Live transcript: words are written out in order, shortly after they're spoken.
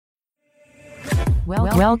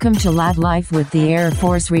Welcome to Lab Life with the Air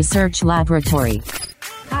Force Research Laboratory.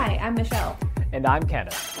 Hi, I'm Michelle. And I'm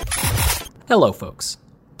Kenneth. Hello, folks.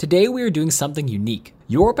 Today we are doing something unique.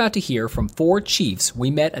 You're about to hear from 4 chiefs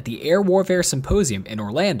we met at the Air Warfare Symposium in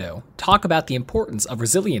Orlando talk about the importance of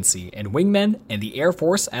resiliency in wingmen and the Air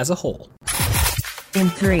Force as a whole. In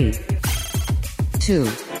 3, 2,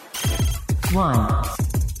 1.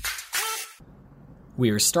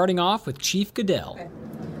 We are starting off with Chief Goodell. Okay.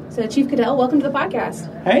 So, Chief Goodell, welcome to the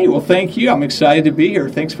podcast. Hey, well, thank you. I'm excited to be here.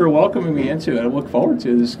 Thanks for welcoming me into it. I look forward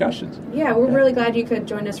to the discussions. Yeah, we're really glad you could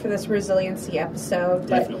join us for this resiliency episode.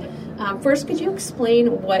 Definitely. But first, could you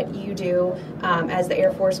explain what you do as the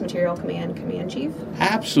Air Force Material Command Chief?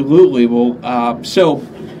 Absolutely. Well,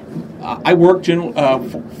 I work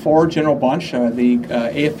for General Bunch, the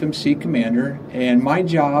AFMC commander, and my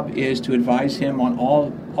job is to advise him on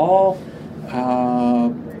all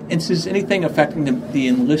instances, anything affecting the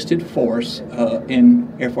enlisted force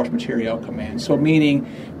in Air Force Material Command. So meaning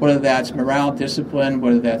whether that's morale, discipline,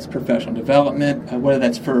 whether that's professional development, whether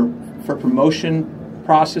that's for promotion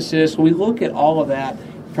processes. So we look at all of that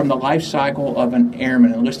from the life cycle of an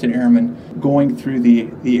enlisted airman going through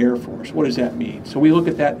the Air Force. What does that mean? So we look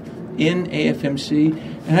at that in AFMC,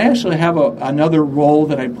 and I actually have another role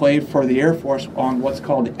that I play for the Air Force on what's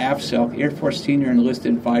called the AFCEL, the Air Force Senior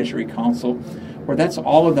Enlisted Advisory Council, where that's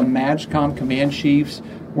all of the MAJCOM command chiefs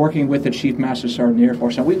working with the Chief Master Sergeant of the Air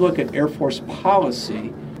Force. And we look at Air Force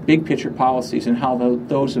policy, big picture policies, and how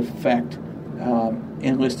those affect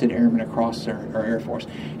enlisted airmen across our Air Force.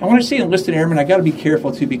 And when I say enlisted airmen, I got to be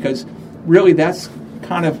careful too, because really that's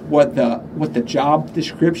kind of what the job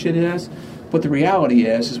description is. But the reality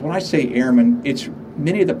is when I say airmen, it's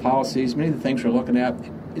many of the policies, many of the things we're looking at.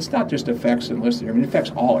 It's not just affects enlisted airmen; it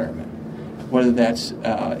affects all airmen, whether that's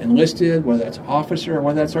enlisted, whether that's officer, or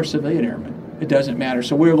whether that's our civilian airmen. It doesn't matter.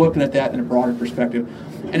 So we're looking at that in a broader perspective.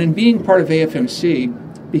 And in being part of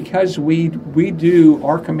AFMC, because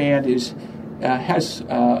our command has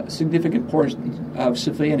a significant portion of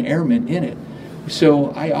civilian airmen in it. So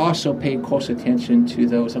I also pay close attention to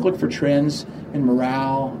those. I look for trends in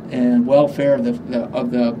morale and welfare of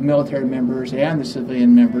the military members and the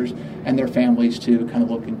civilian members and their families too, kind of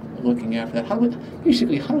looking after that. How do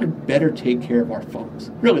we better take care of our folks?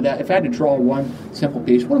 Really, that if I had to draw one simple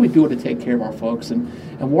piece, what do we do to take care of our folks? And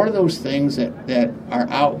what are those things that are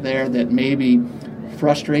out there that maybe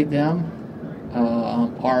frustrate them,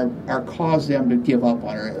 or cause them to give up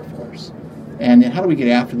on our Air Force? And then how do we get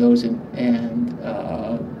after those and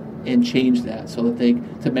change that so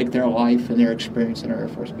that to make their life and their experience in our Air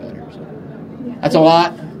Force better? So that's a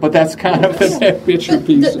lot, but that's kind of the picture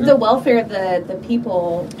piece. The welfare of the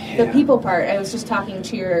people, the people part. I was just talking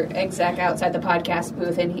to your exec outside the podcast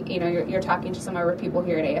booth, and you're talking to some of our people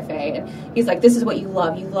here at AFA, and he's like, "This is what you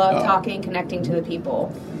love. You love talking, connecting to the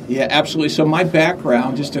people." Yeah, absolutely. So my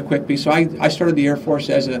background, just a quick piece. So I started the Air Force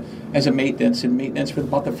as a maintenance for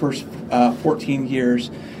about the first 14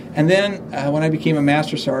 years. And then when I became a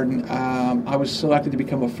master sergeant, I was selected to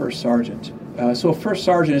become a first sergeant. So a first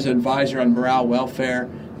sergeant is an advisor on morale, welfare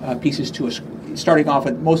pieces starting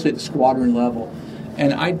off mostly at the squadron level.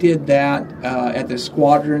 And I did that at the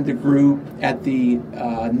squadron, the group, at the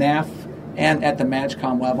NAF, and at the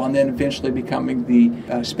MAJCOM level, and then eventually becoming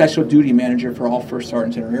the special duty manager for all first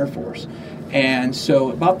sergeants in our Air Force. And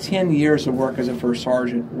so about 10 years of work as a first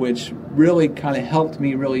sergeant, which really kind of helped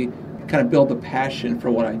me really kind of build a passion for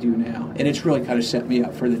what I do now. And it's really kind of set me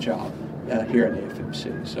up for the job here at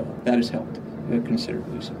AFMC. So that has helped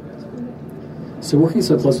considerably. So working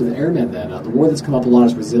so close with airmen then, the word that's come up a lot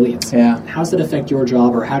is resilience. Yeah. How does it affect your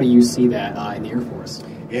job, or how do you see that in the Air Force?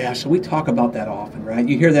 Yeah, so we talk about that often, right?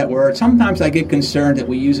 You hear that word. Sometimes I get concerned that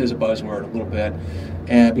we use it as a buzzword a little bit,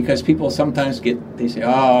 because people sometimes they say,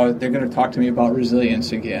 oh, they're going to talk to me about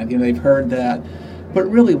resilience again. They've heard that. But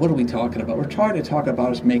really, what are we talking about? We're trying to talk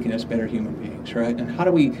about us making us better human beings, right? And how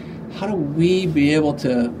do we be able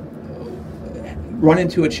to run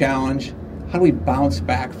into a challenge? How do we bounce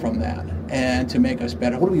back from that and to make us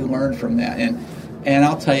better? What do we learn from that? And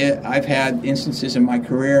I'll tell you, I've had instances in my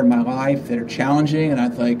career, in my life, that are challenging,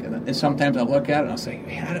 and sometimes I look at it and I'll say,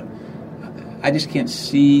 man, I just can't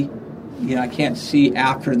see, I can't see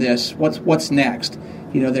after this what's next.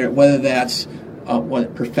 Whether that's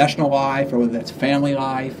professional life or whether that's family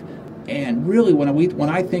life. And really, when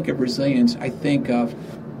I think of resilience, I think of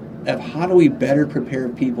how do we better prepare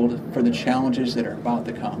people for the challenges that are about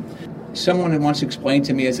to come. Someone once explained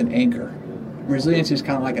to me as an anchor. Resilience is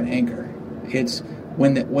kind of like an anchor. It's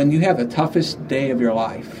when you have the toughest day of your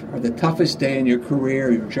life or the toughest day in your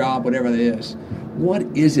career, your job, whatever it is, what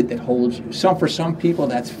is it that holds you? For some people,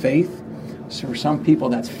 that's faith. So for some people,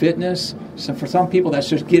 that's fitness. So for some people, that's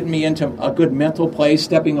just getting me into a good mental place,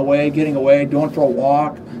 stepping away, getting away, going for a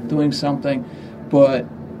walk, doing something. But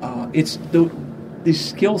it's these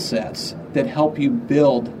skill sets that help you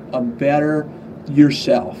build a better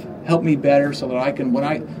yourself. Help me better so that I can,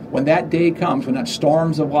 when that day comes, when that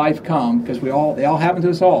storms of life come, because they all happen to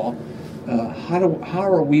us all. How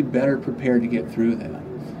are we better prepared to get through that?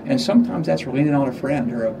 And sometimes that's leaning on a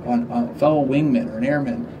friend or a fellow wingman or an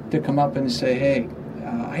airman to come up and say, hey,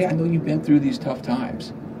 I know you've been through these tough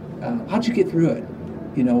times. How'd you get through it?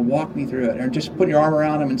 Walk me through it. Or just put your arm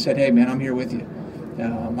around them and said, hey, man, I'm here with you.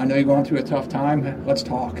 I know you're going through a tough time. Let's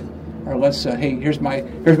talk. Or let's, hey, here's my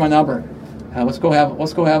number. Let's go get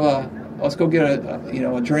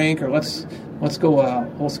a drink, or let's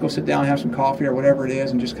go sit down and have some coffee or whatever it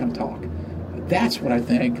is and just kind of talk. That's what I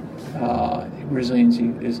think resiliency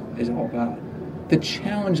is all about. The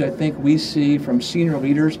challenge I think we see from senior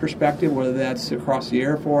leaders' perspective, whether that's across the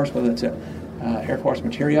Air Force, whether it's at Air Force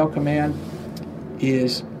Materiel Command,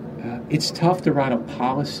 is it's tough to write a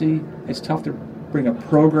policy. It's tough to bring a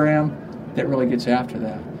program that really gets after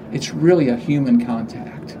that. It's really a human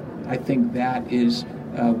contact. I think that is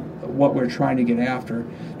what we're trying to get after.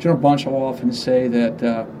 General Bunch will often say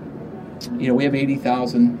that we have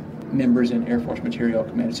 80,000 members in Air Force Materiel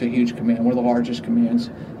Command. It's a huge command, one of the largest commands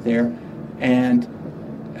there. And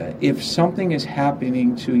if something is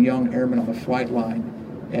happening to young airmen on the flight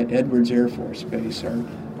line at Edwards Air Force Base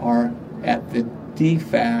or at the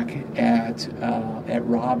DFAC at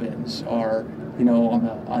Robbins, or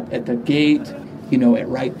at the gate, at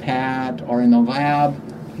Wright Pat, or in the lab,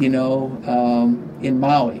 in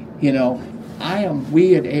Maui,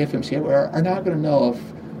 we at AFMC are not going to know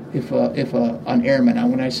if an airman, and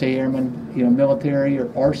when I say airman, military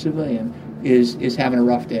or civilian, is having a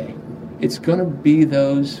rough day. It's going to be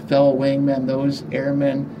those fellow wingmen, those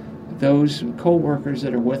airmen, those co-workers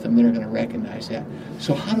that are with them that are going to recognize that.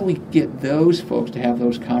 So how do we get those folks to have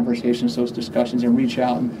those conversations, those discussions, and reach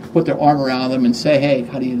out and put their arm around them and say, hey,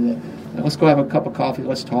 how do you do that? Let's go have a cup of coffee,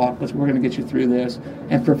 let's talk, we're going to get you through this,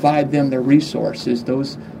 and provide them the resources,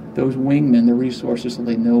 those wingmen, the resources, so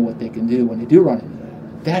they know what they can do when they do run into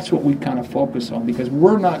that. That's what we kind of focus on, because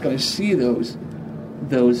we're not going to see those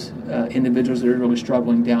individuals that are really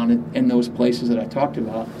struggling down in those places that I talked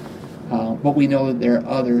about. But we know that there are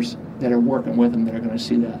others that are working with them that are going to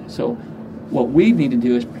see that. So what we need to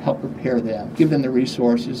do is help prepare them, give them the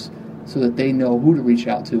resources so that they know who to reach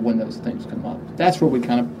out to when those things come up. That's where we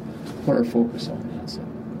kind of put our focus on that. So.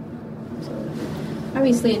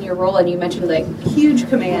 Obviously, in your role, and you mentioned huge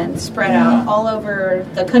command spread out all over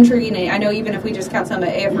the country. And I know even if we just count some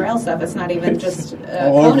AFRL stuff, it's not even just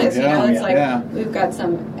CONUS. We've got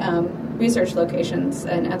some research locations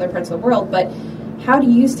in other parts of the world. But how do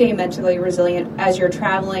you stay mentally resilient as you're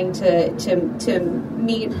traveling to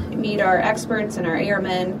meet our experts and our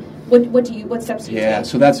airmen? What steps do you take? Yeah,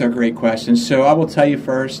 so that's a great question. So I will tell you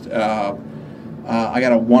first. I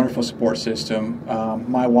got a wonderful support system.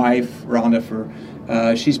 My wife,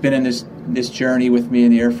 Rhonda, she's been in this journey with me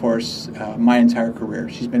in the Air Force my entire career.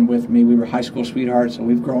 She's been with me. We were high school sweethearts, so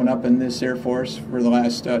we've grown up in this Air Force for the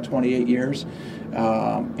last 28 years.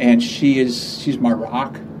 And she's my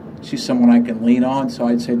rock. She's someone I can lean on. So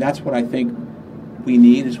I'd say that's what I think we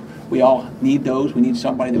need. Is we all need those. We need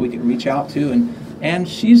somebody that we can reach out to, and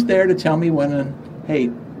she's there to tell me when,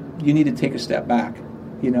 hey, you need to take a step back.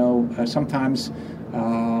 Sometimes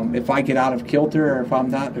if I get out of kilter, or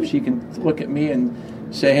if she can look at me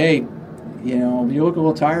and say, hey, you look a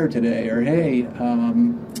little tired today, or hey,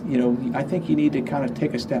 I think you need to kind of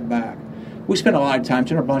take a step back. We spend a lot of time,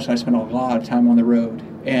 General Bunch and I spend a lot of time on the road,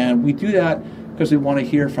 and we do that because we want to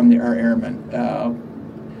hear from our airmen.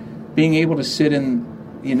 Being able to sit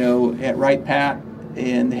at Wright Pat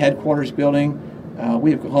in the headquarters building.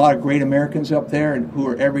 We have a lot of great Americans up there who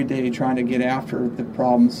are every day trying to get after the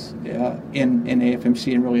problems in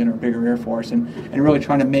AFMC and really in our bigger Air Force and really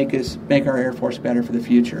trying to make our Air Force better for the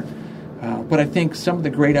future. But I think some of the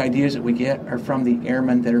great ideas that we get are from the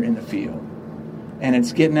airmen that are in the field. And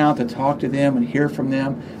it's getting out to talk to them and hear from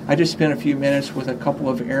them. I just spent a few minutes with a couple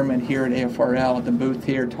of airmen here at AFRL at the booth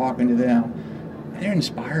here talking to them. And they're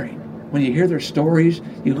inspiring. When you hear their stories,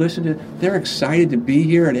 you listen to, they're excited to be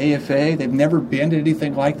here at AFA. They've never been to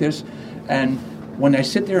anything like this. And when I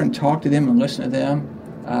sit there and talk to them and listen to them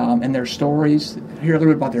and their stories, hear a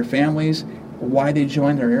little bit about their families, why they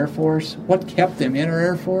joined their Air Force, what kept them in our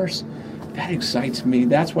Air Force, that excites me.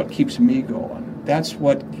 That's what keeps me going. That's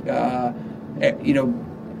what,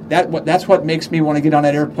 that's what makes me want to get on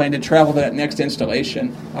that airplane to travel to that next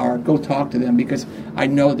installation or go talk to them, because I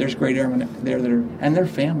know there's great airmen there and their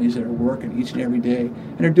families that are working each and every day,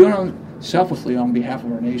 and they're doing selflessly on behalf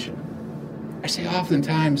of our nation. I say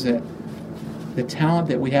oftentimes that the talent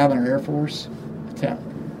that we have in our Air Force,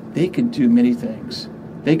 they could do many things.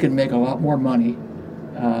 They could make a lot more money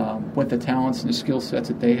with the talents and the skill sets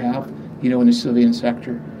that they have, in the civilian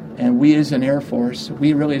sector. And we as an Air Force,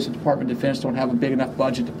 we really as a Department of Defense don't have a big enough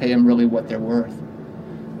budget to pay them really what they're worth.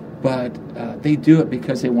 But they do it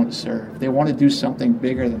because they want to serve. They want to do something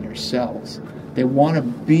bigger than themselves. They want to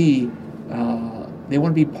be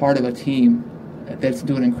part of a team that's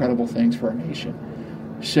doing incredible things for our nation.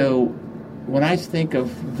 So when I think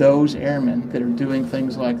of those airmen that are doing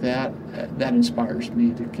things like that, that inspires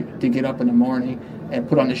me to get up in the morning and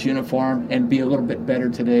put on this uniform and be a little bit better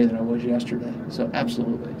today than I was yesterday. So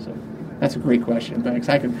absolutely. So that's a great question, Banks.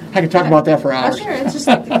 I could talk about that for hours. Oh, sure. It's just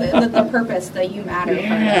like the purpose that you matter.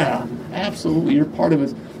 Yeah, absolutely. You're part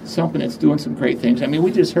of something that's doing some great things. I mean,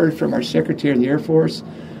 we just heard from our Secretary of the Air Force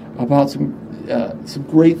about some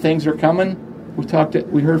great things are coming.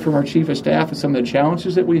 We heard from our Chief of Staff and some of the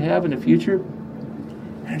challenges that we have in the future.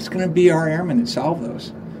 And it's going to be our airmen that solve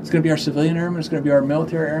those. It's going to be our civilian airmen. It's going to be our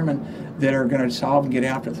military airmen that are going to solve and get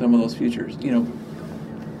after some of those futures.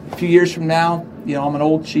 A few years from now, I'm an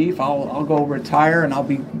old chief. I'll go retire and I'll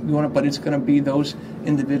be doing it. But it's going to be those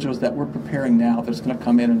individuals that we're preparing now that's going to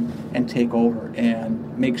come in and take over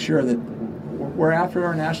and make sure that we're after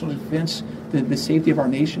our national defense, the safety of our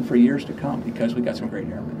nation for years to come, because we got some great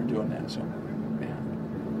airmen who are doing that. So.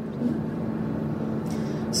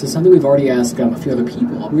 So something we've already asked a few other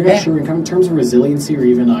people. We're not sure in terms of resiliency or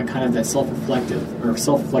even kind of that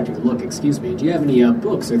self-reflective look. Do you have any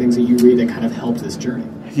books or things that you read that kind of helped this journey?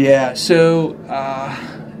 Yeah. So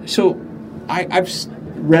I've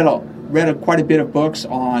read quite a bit of books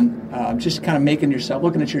on just kind of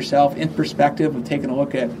looking at yourself in perspective and taking a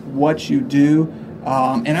look at what you do.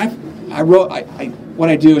 What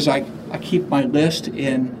I do is I keep my list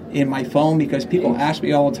in my phone, because people ask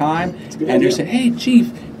me all the time, and they say, "Hey,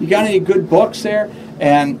 Chief, you got any good books there?"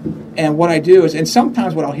 And what I do is, and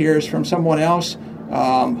sometimes what I'll hear is from someone else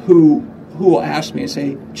who will ask me and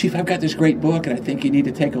say, "Chief, I've got this great book, and I think you need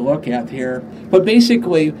to take a look at here." But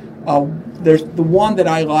basically, there's the one that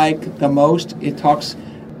I like the most. It talks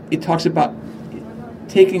about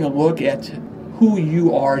taking a look at who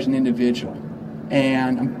you are as an individual,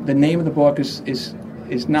 and the name of the book is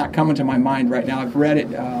not coming to my mind right now. I've read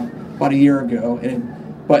it about a year ago,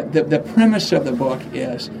 but the premise of the book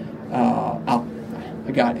is,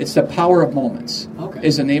 it's The Power of Moments. Okay.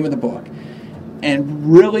 Is the name of the book.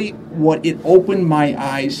 And really what it opened my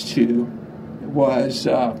eyes to was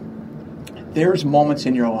there's moments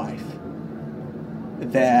in your life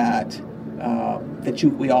that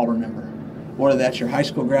we all remember. Whether that's your high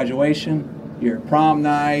school graduation, your prom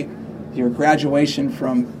night, your graduation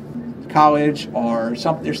from college, or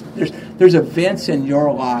something. There's events in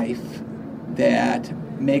your life that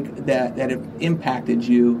have impacted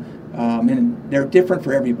you, and they're different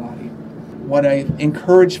for everybody. What I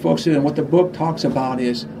encourage folks to do, and what the book talks about,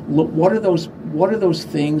 is look, what are those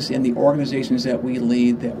things in the organizations that we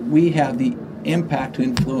lead that we have the impact to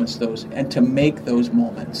influence those and to make those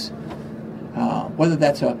moments. Whether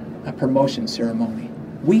that's a promotion ceremony,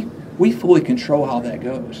 we fully control how that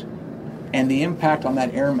goes, and the impact on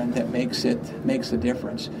that airman that makes the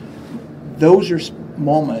difference. Those are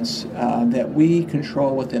moments that we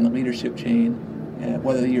control within the leadership chain,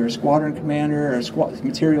 whether you're a squadron commander or a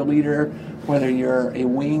material leader, whether you're a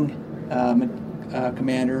wing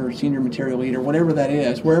commander or senior material leader, whatever that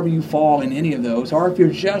is, wherever you fall in any of those, or if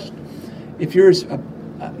you're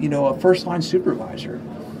a first-line supervisor,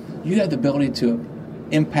 you have the ability to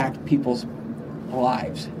impact people's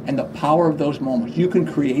lives, and the power of those moments. You can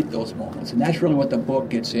create those moments, and that's really what the book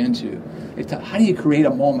gets into. It's how do you create a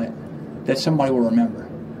moment that somebody will remember?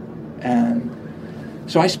 And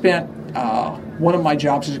so I spent one of my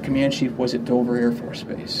jobs as a command chief was at Dover Air Force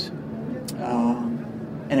Base.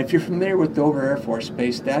 And if you're familiar with Dover Air Force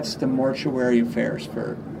Base, that's the mortuary affairs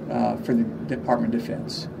for the Department of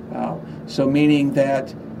Defense. So meaning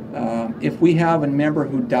that if we have a member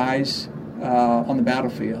who dies on the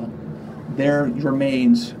battlefield, their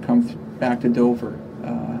remains come back to Dover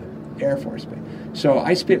Air Force Base. So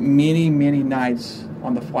I spent many, many nights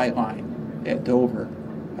on the flight line at Dover,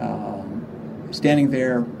 standing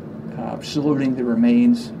there, saluting the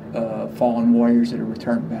remains of fallen warriors that are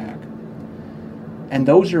returned back. And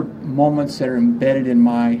those are moments that are embedded in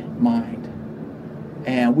my mind.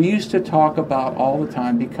 And we used to talk about all the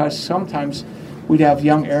time, because sometimes we'd have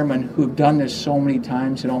young airmen who've done this so many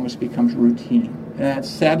times it almost becomes routine. And that's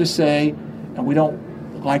sad to say, and we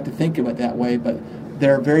don't like to think of it that way, but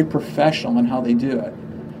they're very professional in how they do it.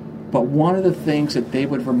 But one of the things that they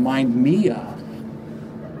would remind me of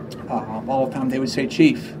all the time, they would say,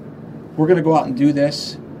 Chief, we're going to go out and do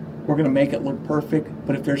this. We're going to make it look perfect.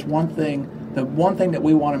 But if there's one thing, the one thing that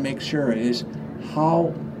we want to make sure is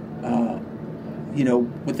how,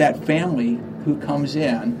 with that family who comes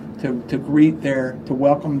in to greet to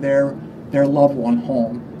welcome their loved one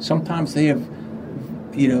home. Sometimes they have,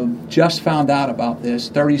 just found out about this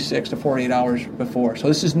 36 to 48 hours before. So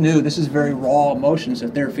this is new. This is very raw emotions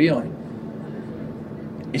that they're feeling.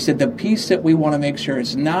 He said the piece that we want to make sure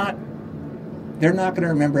is not, they're not going to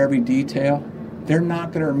remember every detail. They're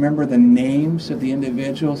not going to remember the names of the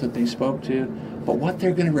individuals that they spoke to. But what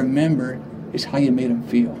they're going to remember is how you made them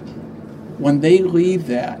feel. When they leave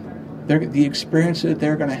that, the experience that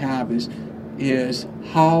they're going to have is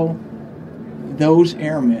how those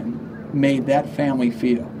airmen made that family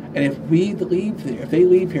feel. And if they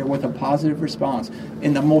leave here with a positive response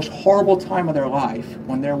in the most horrible time of their life,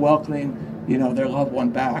 when they're welcoming, their loved one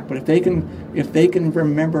back, but if they can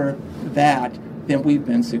remember that, then we've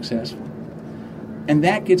been successful. And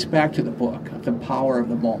that gets back to the book, The Power of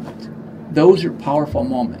the Moment. Those are powerful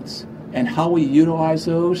moments, and how we utilize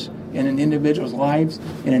those in an individual's lives,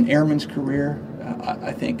 in an airman's career,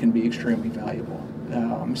 I think can be extremely valuable.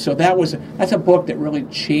 So that's a book that really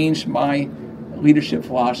changed my leadership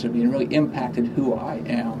philosophy and really impacted who I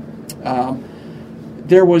am.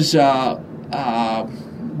 There was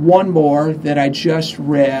one more that I just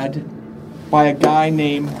read by a guy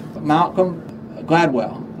named Malcolm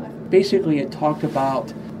Gladwell. Basically, it talked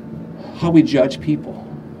about how we judge people.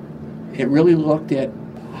 It really looked at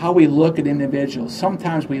how we look at individuals.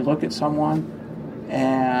 Sometimes we look at someone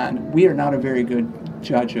and we are not a very good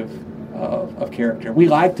judge of character. We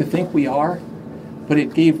like to think we are, but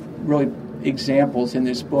it gave really examples in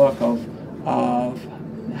this book of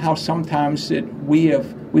how sometimes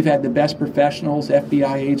we've had the best professionals,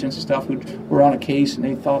 FBI agents and stuff, who were on a case and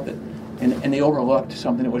they thought that, and they overlooked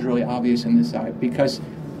something that was really obvious in this side because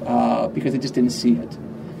they just didn't see it.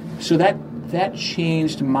 So that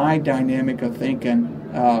changed my dynamic of thinking,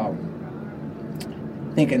 how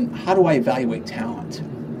do I evaluate talent?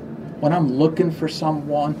 When I'm looking for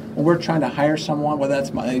someone, when we're trying to hire someone, whether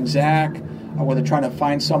that's my exec or whether trying to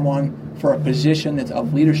find someone for a position that's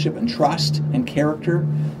of leadership and trust and character,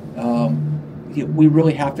 we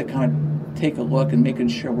really have to kind of take a look and making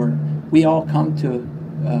sure we all come to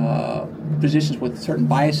positions with certain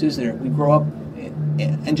biases that we grow up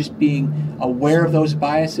and just being aware of those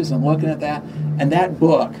biases and looking at that. And that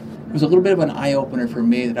book was a little bit of an eye-opener for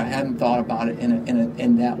me that I hadn't thought about it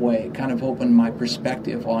in that way. It kind of opened my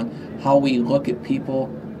perspective on how we look at people,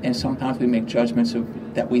 and sometimes we make judgments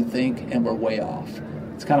that we think and we're way off.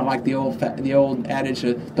 It's kind of like the old adage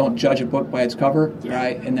of don't judge a book by its cover,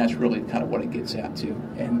 right? And that's really kind of what it gets at too,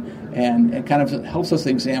 and it kind of helps us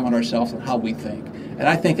examine ourselves and how we think. And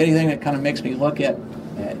I think anything that kind of makes me look at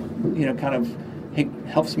it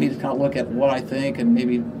helps me to kind of look at what I think and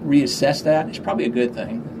maybe reassess that. It's probably a good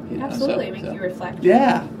thing. Absolutely, make you reflect.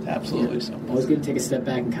 Yeah, absolutely. So always good to take a step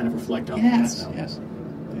back and kind of reflect on yes, that. Yes.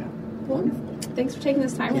 Yeah. Wonderful. Thanks for taking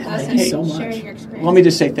this time with us thank you and so much. sharing your experience. Let me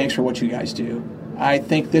just say thanks for what you guys do. I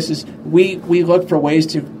think this is we look for ways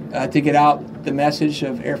to get out the message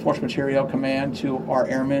of Air Force Materiel Command to our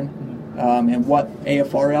airmen, and what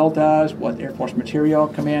AFRL does, what Air Force Materiel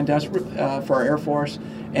Command does for our Air Force.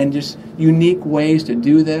 And just unique ways to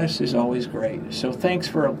do this is always great. So thanks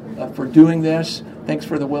for doing this. Thanks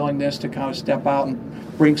for the willingness to kind of step out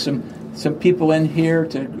and bring some people in here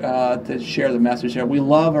to share the message here. We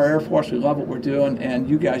love our Air Force. We love what we're doing, and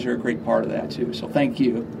you guys are a great part of that too. So thank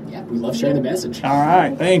you. Yeah, we love sharing the message. All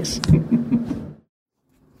right, thanks.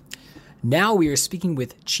 Now we are speaking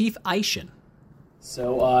with Chief Eishen.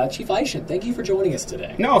 So, Chief Eishen, thank you for joining us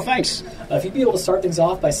today. No, thanks. If you'd be able to start things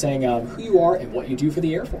off by saying who you are and what you do for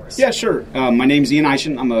the Air Force. Yeah, sure. My name's Ian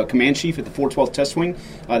Eishen. I'm a command chief at the 412th Test Wing.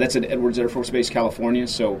 That's at Edwards Air Force Base, California.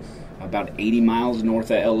 So about 80 miles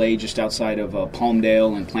north of L.A., just outside of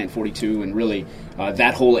Palmdale and Plant 42. And really,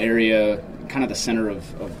 that whole area, kind of the center of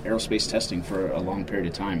aerospace testing for a long period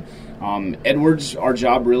of time. Edwards, our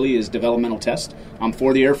job really is developmental test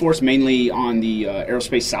for the Air Force, mainly on the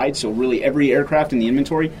aerospace side. So really every aircraft in the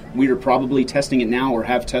inventory, we are probably testing it now or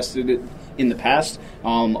have tested it in the past,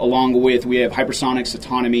 along with we have hypersonics,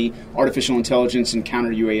 autonomy, artificial intelligence, and counter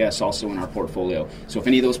UAS also in our portfolio. So if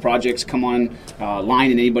any of those projects come on line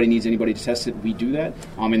and anybody needs anybody to test it, we do that.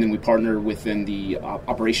 And then we partner within the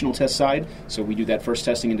operational test side. So we do that first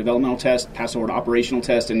testing and developmental test, pass over to operational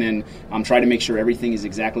test, and then try to make sure everything is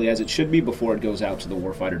exactly as it should be before it goes out to the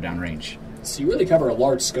warfighter downrange. So you really cover a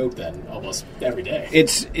large scope then, almost every day.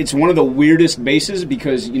 It's one of the weirdest bases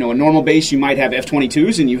because, a normal base you might have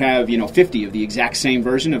F-22s and you have, 50 of the exact same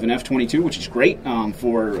version of an F-22, which is great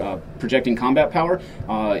for projecting combat power.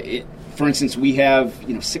 For instance, we have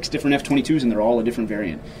 6 different F-22s, and they're all a different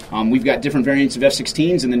variant. We've got different variants of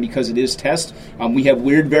F-16s, and then because it is test, we have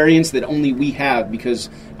weird variants that only we have because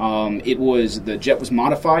the jet was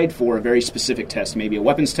modified for a very specific test, maybe a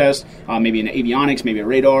weapons test, maybe an avionics, maybe a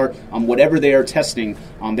radar. Whatever they are testing,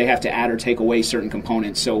 they have to add or take away certain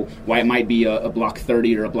components. So why it might be a Block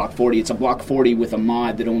 30 or a Block 40, it's a Block 40 with a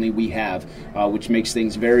mod that only we have, which makes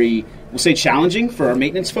things very, we'll say, challenging for our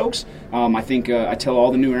maintenance folks. I think I tell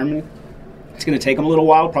all the new airmen, it's going to take them a little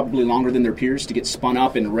while, probably longer than their peers, to get spun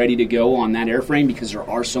up and ready to go on that airframe because there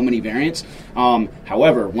are so many variants.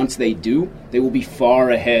 However, once they do, they will be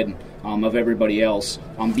far ahead of everybody else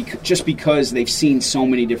just because they've seen so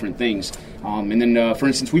many different things. And then, for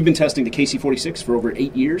instance, we've been testing the KC-46 for over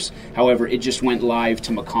 8 years. However, it just went live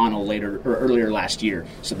to McConnell earlier last year.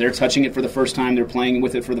 So they're touching it for the first time. They're playing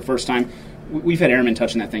with it for the first time. We've had airmen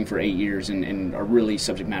touching that thing for 8 years and are really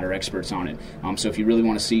subject matter experts on it. So if you really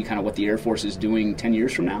want to see kind of what the Air Force is doing 10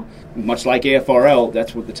 years from now, much like AFRL,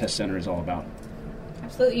 that's what the test center is all about.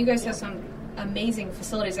 Absolutely. You guys have some amazing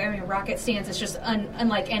facilities. I mean, rocket stands is just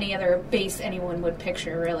unlike any other base anyone would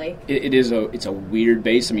picture, really. It's a weird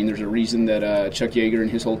base. I mean, there's a reason that Chuck Yeager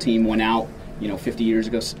and his whole team went out 70 years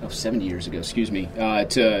ago,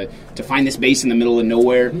 to find this base in the middle of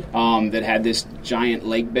nowhere that had this giant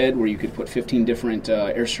lake bed where you could put 15 different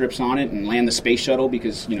airstrips on it and land the space shuttle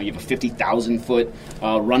because, you have a 50,000-foot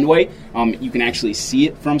runway. You can actually see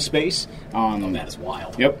it from space. That is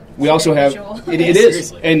wild. Yep. We also have it is,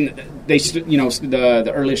 Seriously. and they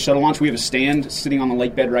the earliest shuttle launch. We have a stand sitting on the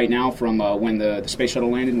lake bed right now from when the space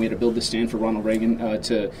shuttle landed. And we had to build the stand for Ronald Reagan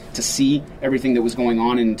to see everything that was going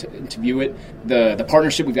on and to view it. The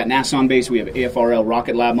partnership, we've got NASA on base. We have AFRL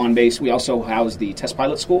Rocket Lab on base. We also house the test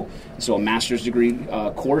pilot school, so a master's degree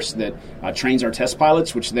course that trains our test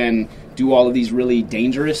pilots, which then do all of these really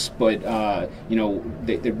dangerous, but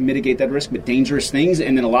they mitigate that risk, but dangerous things.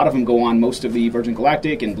 And then a lot of them go on most of the Virgin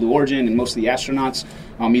Galactic and Blue Origin, and most of the astronauts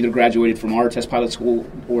either graduated from our test pilot school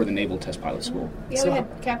or the Naval Test Pilot School. Yeah, we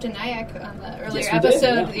had Captain Nyack on the earlier Yes, we did,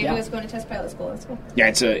 episode. yeah. He was going to test pilot school. That's cool. Yeah,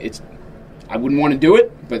 it's. I wouldn't want to do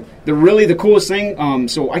it, but the coolest thing,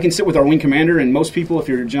 so I can sit with our wing commander, and most people, if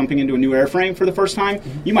you're jumping into a new airframe for the first time,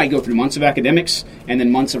 you might go through months of academics and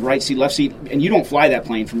then months of right seat, left seat, and you don't fly that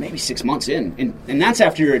plane for maybe 6 months in, and that's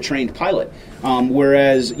after you're a trained pilot.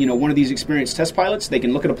 Whereas, one of these experienced test pilots, they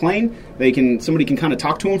can look at a plane, somebody can kind of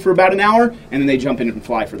talk to them for about an hour, and then they jump in and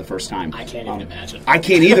fly for the first time. I can't even imagine. I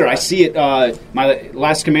can't either. I see it. My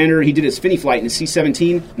last commander, he did his Finney flight in a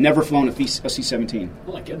C-17, never flown a C-17.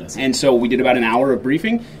 Oh, my goodness. And so we did about an hour of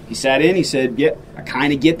briefing. He sat in. He said, "Yeah, I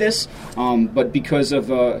kind of get this," but because of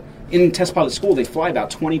in test pilot school, they fly about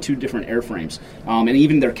 22 different airframes, and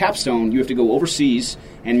even their capstone, you have to go overseas,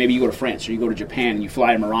 and maybe you go to France or you go to Japan and you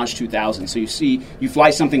fly a Mirage 2000. So you fly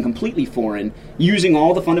something completely foreign, using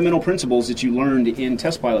all the fundamental principles that you learned in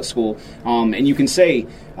test pilot school, and you can say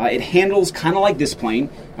it handles kind of like this plane,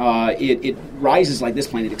 it rises like this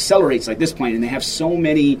plane, it accelerates like this plane, and they have so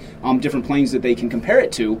many different planes that they can compare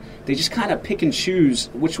it to. They just kind of pick and choose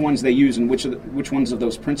which ones they use and which ones of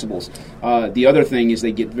those principles. The other thing is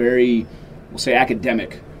they get very, we'll say,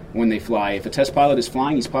 academic when they fly. If a test pilot is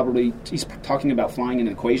flying, he's talking about flying an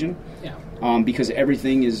equation. Yeah. Because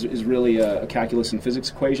everything is really a calculus and physics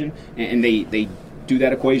equation, and they do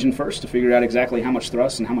that equation first to figure out exactly how much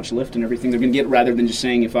thrust and how much lift and everything they're going to get, rather than just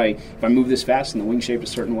saying if I move this fast and the wing shaped a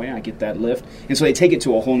certain way, I get that lift. And so they take it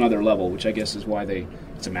to a whole nother level, which I guess is why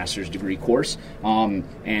it's a master's degree course.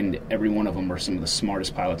 And every one of them are some of the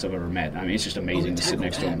smartest pilots I've ever met. I mean, it's just amazing to sit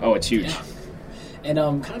next to them. Oh, it's huge. Yeah. And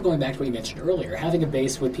kind of going back to what you mentioned earlier, having a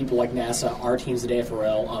base with people like NASA, our teams at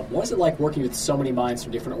AFRL, what is it like working with so many minds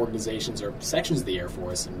from different organizations or sections of the Air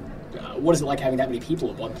Force? And what is it like having that many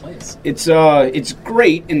people in one place? It's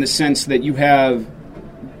great in the sense that you have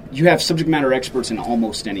subject matter experts in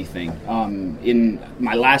almost anything. In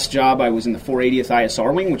my last job, I was in the 480th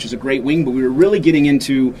ISR wing, which is a great wing, but we were really getting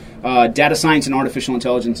into data science and artificial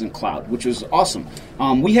intelligence and cloud, which was awesome.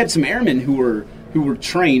 We had some airmen who were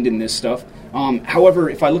trained in this stuff. However,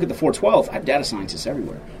 if I look at the 412, I have data scientists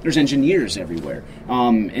everywhere. There's engineers everywhere.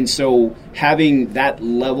 And so having that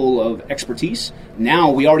level of expertise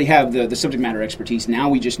Now we already have the subject matter expertise. Now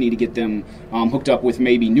we just need to get them hooked up with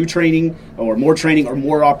maybe new training or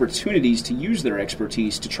more opportunities to use their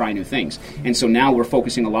expertise to try new things. And so now we're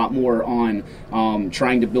focusing a lot more on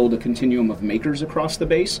trying to build a continuum of makers across the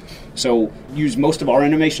base. So use most of our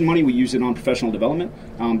innovation money, we use it on professional development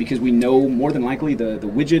because we know more than likely the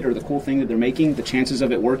widget or the cool thing that they're making, the chances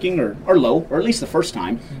of it working are low, or at least the first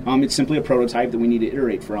time. It's simply a prototype that we need to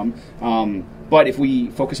iterate from. But if we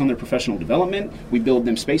focus on their professional development, we build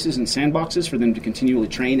them spaces and sandboxes for them to continually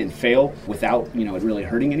train and fail without it really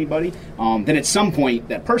hurting anybody, then at some point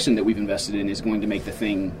that person that we've invested in is going to make the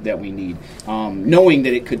thing that we need. Knowing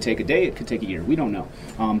that it could take a day, it could take a year, we don't know.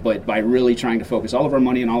 But by really trying to focus all of our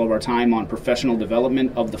money and all of our time on professional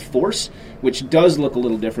development of the force, which does look a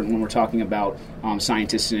little different when we're talking about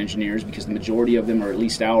scientists and engineers, because the majority of them, or at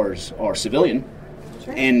least ours, are civilian.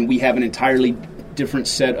 Sure. And we have an entirely different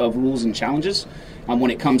set of rules and challenges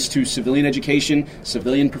when it comes to civilian education,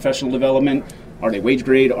 civilian professional development. Are they wage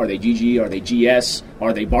grade? Are they GG? Are they GS?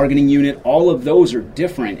 Are they bargaining unit? All of those are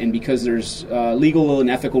different, and because there's legal and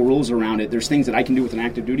ethical rules around it, there's things that I can do with an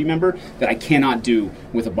active duty member that I cannot do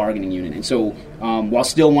with a bargaining unit. And so while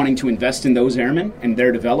still wanting to invest in those airmen and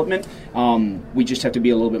their development, we just have to be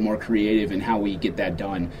a little bit more creative in how we get that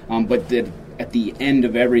done. But at the end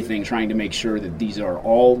of everything, trying to make sure that these are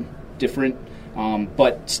all different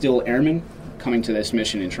but still airmen coming to this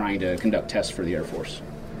mission and trying to conduct tests for the Air Force.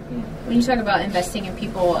 When you talk about investing in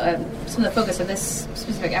people, some of the focus of this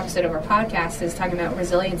specific episode of our podcast is talking about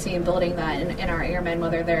resiliency and building that in our airmen,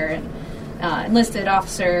 whether they're an enlisted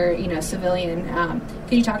officer, civilian. Can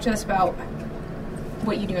you talk to us about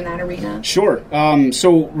what you do in that arena? Sure.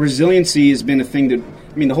 So resiliency has been a thing that,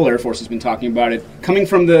 the whole Air Force has been talking about it. Coming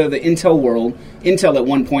from the Intel world, Intel at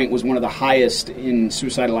one point was one of the highest in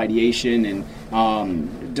suicidal ideation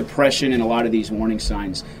and depression and a lot of these warning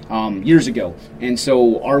signs years ago. And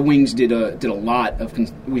so our wings did a lot of,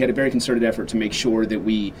 we had a very concerted effort to make sure that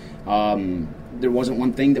we, there wasn't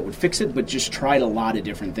one thing that would fix it, but just tried a lot of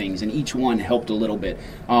different things, and each one helped a little bit.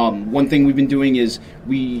 One thing we've been doing is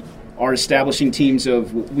we are establishing teams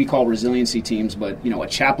of what we call resiliency teams, but a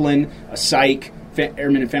chaplain, a psych,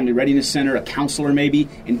 Airmen and Family Readiness Center, a counselor maybe,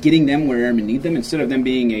 and getting them where airmen need them instead of them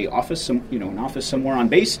being an office somewhere on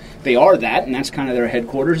base. They are that, and that's kind of their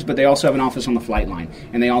headquarters, but they also have an office on the flight line,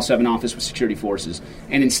 and they also have an office with security forces.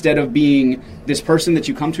 And instead of being this person that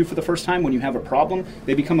you come to for the first time when you have a problem,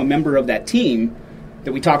 they become a member of that team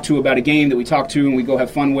that we talk to about a game that we talk to and we go have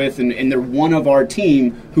fun with, and they're one of our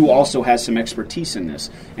team who also has some expertise in this.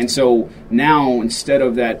 And so now, instead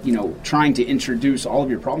of that, trying to introduce all of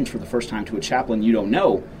your problems for the first time to a chaplain you don't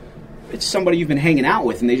know, it's somebody you've been hanging out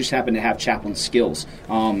with and they just happen to have chaplain skills.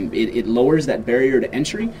 It lowers that barrier to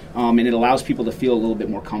entry, and it allows people to feel a little bit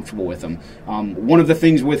more comfortable with them. One of the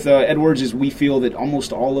things with Edwards is we feel that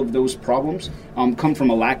almost all of those problems come from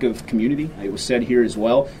a lack of community. It was said here as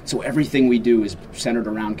well. So everything we do is centered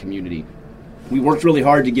around community. We worked really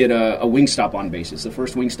hard to get a Wingstop on base. It's the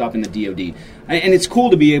first Wingstop in the DoD. And it's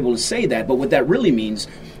cool to be able to say that, but what that really means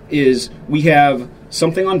is we have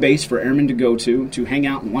something on base for airmen to go to hang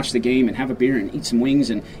out and watch the game and have a beer and eat some wings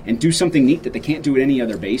and do something neat that they can't do at any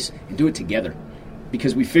other base, and do it together.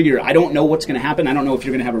 Because we figure, I don't know what's going to happen. I don't know if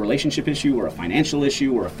you're going to have a relationship issue or a financial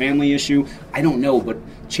issue or a family issue. I don't know, but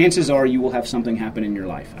chances are you will have something happen in your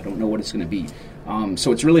life. I don't know what it's going to be.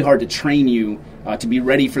 So it's really hard to train you to be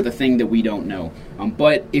ready for the thing that we don't know.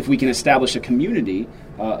 But if we can establish a community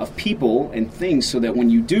of people and things so that when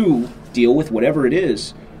you do deal with whatever it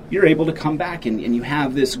is, you're able to come back and you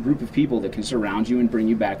have this group of people that can surround you and bring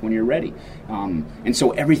you back when you're ready. And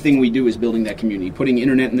so everything we do is building that community, putting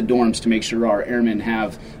internet in the dorms to make sure our airmen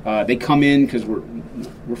have, they come in because we're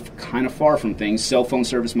kind of far from things. Cell phone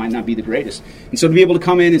service might not be the greatest. And so to be able to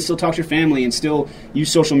come in and still talk to your family and still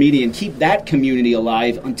use social media and keep that community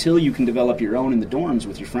alive until you can develop your own in the dorms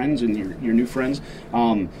with your friends and your new friends.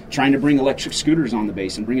 Trying to bring electric scooters on the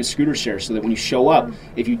base and bring a scooter share so that when you show up,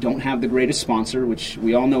 if you don't have the greatest sponsor, which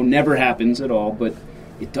we all know never happens at all, but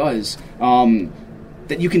it does,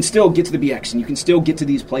 that you can still get to the BX and you can still get to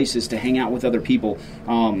these places to hang out with other people.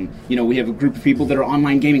 We have a group of people that are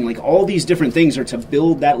online gaming. Like, all these different things are to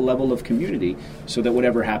build that level of community so that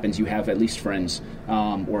whatever happens, you have at least friends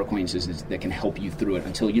or acquaintances that can help you through it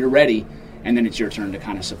until you're ready, and then it's your turn to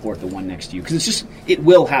kind of support the one next to you. Because it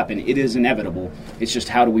will happen. It is inevitable. It's just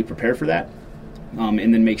how do we prepare for that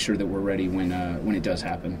and then make sure that we're ready when it does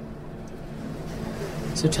happen.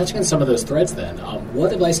 So touching on some of those threads then,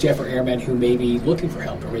 what advice do you have for airmen who may be looking for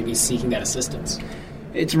help or maybe seeking that assistance?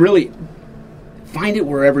 It's really, find it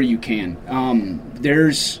wherever you can.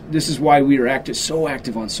 This is why we are so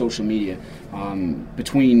active on social media,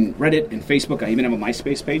 between Reddit and Facebook. I even have a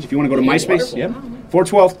MySpace page. If you want to go to MySpace, wonderful. yep.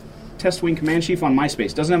 412 Test Wing Command Chief on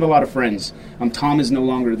MySpace. Doesn't have a lot of friends. Tom is no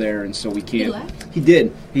longer there, and so we can't. He left? He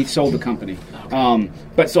did. He sold the company.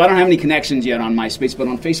 But so I don't have any connections yet on MySpace, but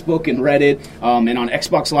on Facebook and Reddit and on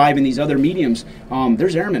Xbox Live and these other mediums,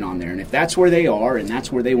 there's airmen on there. And if that's where they are and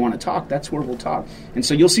that's where they want to talk, that's where we'll talk. And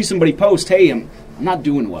so you'll see somebody post, hey, I'm not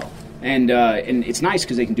doing well. And it's nice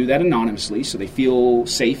because they can do that anonymously, so they feel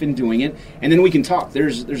safe in doing it. And then we can talk.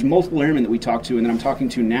 There's multiple airmen that we talk to and that I'm talking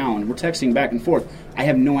to now, and we're texting back and forth. I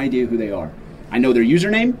have no idea who they are. I know their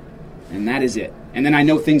username, and that is it. And then I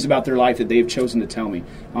know things about their life that they've chosen to tell me.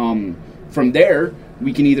 From there,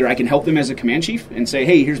 I can help them as a command chief and say,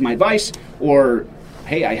 hey, here's my advice, or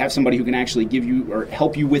hey, I have somebody who can actually give you or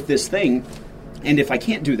help you with this thing. And if I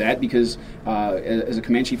can't do that, because as a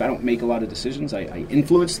command chief, I don't make a lot of decisions. I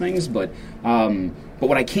influence things, but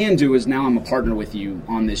what I can do is now I'm a partner with you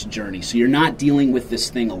on this journey. So you're not dealing with this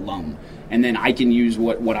thing alone. And then I can use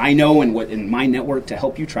what I know and what in my network to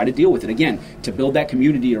help you try to deal with it. Again, to build that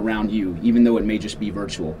community around you, even though it may just be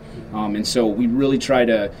virtual. And so we really try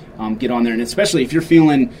to get on there. And especially if you're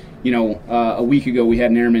feeling, a week ago we had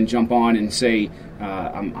an airman jump on and say,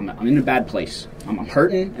 I'm in a bad place. I'm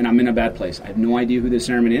hurting and I'm in a bad place. I have no idea who this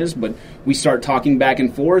airman is, but we start talking back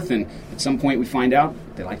and forth, and at some point we find out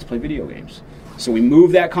they like to play video games. So we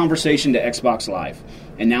move that conversation to Xbox Live.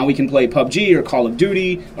 And now we can play PUBG or Call of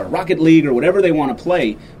Duty or Rocket League or whatever they want to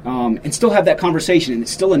play and still have that conversation. And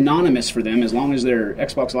it's still anonymous for them as long as their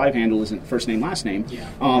Xbox Live handle isn't first name, last name.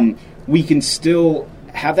 Yeah. We can still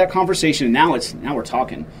have that conversation. And now we're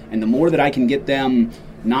talking. And the more that I can get them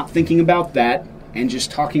not thinking about that and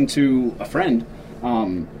just talking to a friend,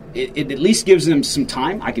 it at least gives them some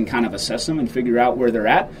time. I can kind of assess them and figure out where they're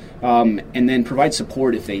at, and then provide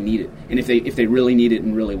support if they need it, and if they really need it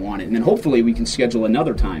and really want it. And then hopefully we can schedule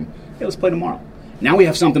another time. Hey, let's play tomorrow. Now we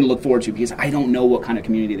have something to look forward to, because I don't know what kind of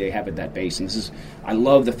community they have at that base. And I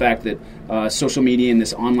love the fact that social media and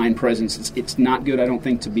this online presence, it's not good, I don't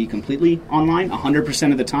think, to be completely online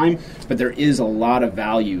 100% of the time, but there is a lot of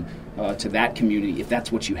value to that community if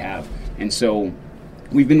that's what you have. And so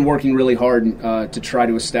we've been working really hard to try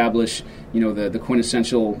to establish, the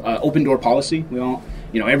quintessential open door policy. We all,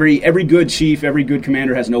 every good chief, every good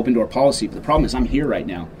commander has an open door policy. But the problem is, I'm here right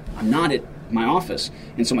now. I'm not at my office,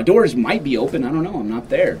 and so my doors might be open. I don't know. I'm not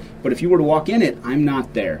there. But if you were to walk in it, I'm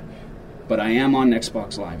not there. But I am on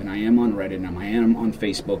Xbox Live, and I am on Reddit, and I am on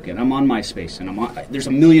Facebook, and I'm on MySpace, and there's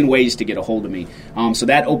a million ways to get a hold of me. So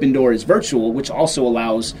that open door is virtual, which also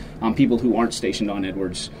allows people who aren't stationed on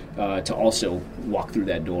Edwards to also walk through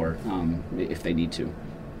that door if they need to.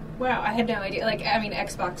 Wow, I had no idea.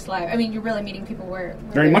 Xbox Live. you're really meeting people where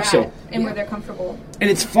very they're much at so, and where they're comfortable. And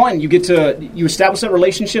it's fun. You establish that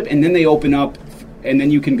relationship, and then they open up, and then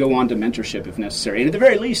you can go on to mentorship if necessary. And at the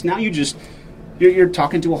very least, now you're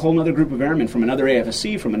talking to a whole other group of airmen from another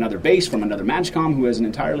AFSC, from another base, from another MAGCOM who has an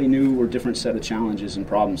entirely new or different set of challenges and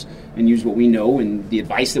problems, and use what we know and the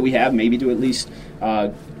advice that we have, maybe to at least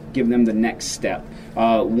give them the next step.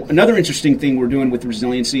 Another interesting thing we're doing with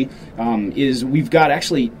resiliency is we've got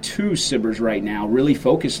actually 2 SBIRs right now really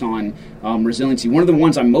focused on resiliency. One of the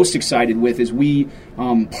ones I'm most excited with is we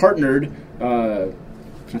partnered.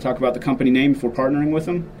 Can I talk about the company name before partnering with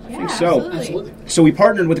them? I think so. Absolutely. So we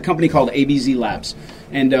partnered with a company called ABZ Labs.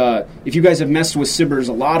 And if you guys have messed with SBIRs,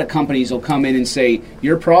 a lot of companies will come in and say,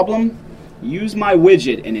 your problem, use my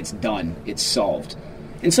widget, and it's done. It's solved.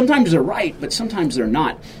 And sometimes they're right, but sometimes they're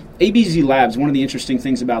not. ABZ Labs, one of the interesting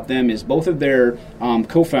things about them is both of their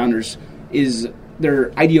co-founders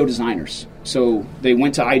they're IDEO designers. So they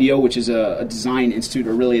went to IDEO, which is a design institute,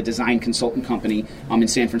 or really a design consultant company in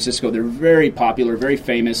San Francisco. They're very popular, very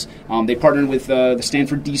famous. They partnered with the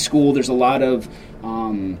Stanford D School. There's a lot of,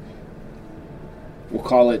 we'll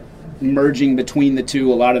call it, merging between the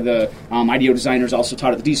two. A lot of the IDEO designers also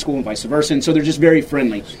taught at the D School and vice versa, and so they're just very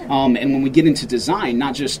friendly. And when we get into design,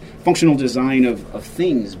 not just functional design of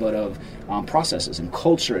things, but of processes and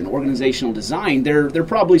culture and organizational design, they're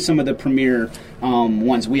probably some of the premier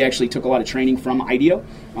ones. We actually took a lot of training from IDEO,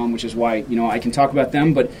 which is why I can talk about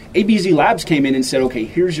them. But ABZ Labs came in and said, okay,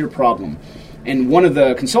 here's your problem. And one of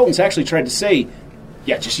the consultants actually tried to say,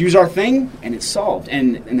 yeah, just use our thing and it's solved.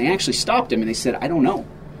 And they actually stopped him and they said, I don't know.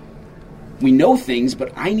 We know things,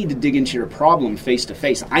 but I need to dig into your problem face to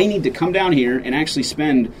face. I need to come down here and actually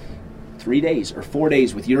spend 3 days or 4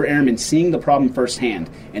 days with your airmen seeing the problem firsthand.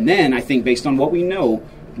 And then I think based on what we know,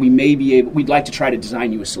 we may be able, we'd like to try to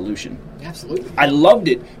design you a solution. Absolutely. I loved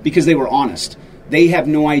it because they were honest. they have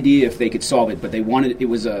no idea if they could solve it, but they wanted. It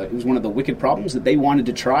was one of the wicked problems that they wanted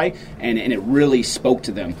to try, and it really spoke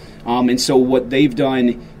to them. And so what they've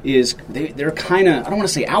done is they're kind of, I don't want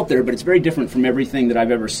to say out there, but it's very different from everything that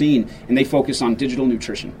I've ever seen, and they focus on digital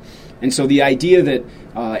nutrition. And so the idea that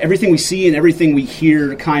everything we see and everything we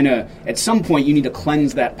hear, kind of at some point you need to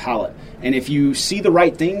cleanse that palate. And if you see the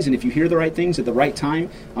right things and if you hear the right things at the right time,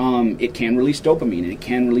 it can release dopamine and it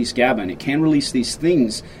can release GABA and it can release these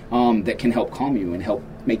things that can help calm you and help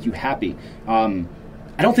make you happy.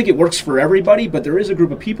 I don't think it works for everybody, but there is a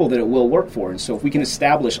group of people that it will work for. And so if we can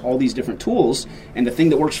establish all these different tools and the thing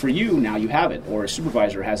that works for you, now you have it, or a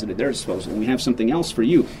supervisor has it at their disposal, and we have something else for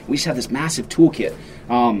you. We just have this massive toolkit.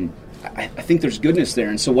 I think there's goodness there.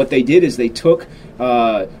 And so what they did is they took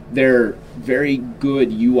their very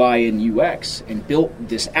good UI and UX and built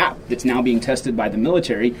this app that's now being tested by the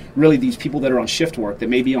military. Really, these people that are on shift work, that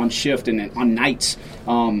may be on shift and on nights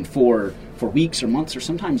for weeks or months or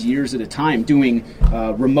sometimes years at a time, doing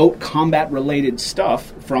remote combat-related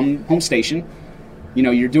stuff from home station. You know,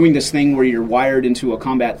 you're doing this thing where you're wired into a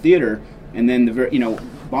combat theater, and then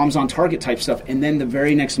bombs on target type stuff, and then the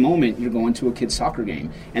very next moment you're going to a kid's soccer game.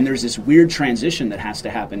 And there's this weird transition that has to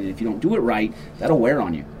happen, and if you don't do it right, that'll wear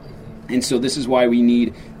on you. And so this is why we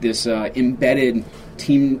need this embedded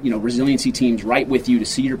team, resiliency teams right with you to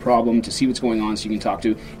see your problem, to see what's going on so you can talk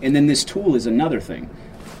to. And then this tool is another thing.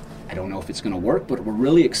 I don't know if it's going to work, but we're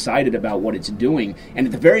really excited about what it's doing. And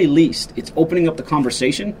at the very least, it's opening up the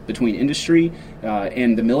conversation between industry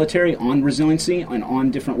and the military on resiliency and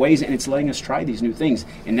on different ways, and it's letting us try these new things.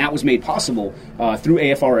 And that was made possible through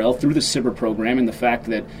AFRL, through the SBIR program, and the fact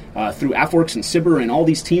that through AFWorks and SBIR and all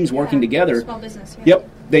these teams working together. Small business. Yeah.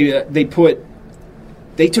 Yep.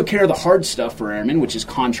 They took care of the hard stuff for airmen, which is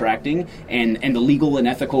contracting and the legal and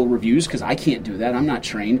ethical reviews, because I can't do that. I'm not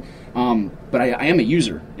trained. But I am a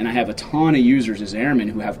user, and I have a ton of users as airmen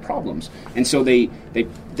who have problems. And so they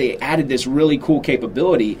added this really cool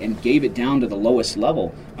capability and gave it down to the lowest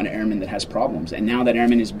level on an airman that has problems. And now that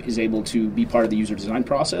airman is able to be part of the user design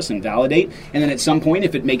process and validate. And then at some point,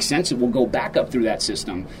 if it makes sense, it will go back up through that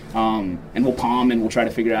system. And we'll palm and we'll try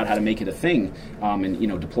to figure out how to make it a thing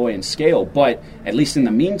and deploy and scale. But at least in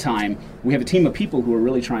the meantime, we have a team of people who are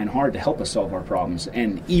really trying hard to help us solve our problems.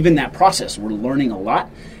 And even that process, we're learning a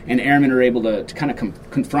lot, and airmen are able to kind of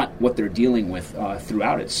confront what they're dealing with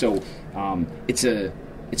throughout it. So it's a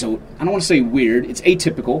I don't want to say weird, it's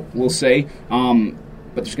atypical, we'll say,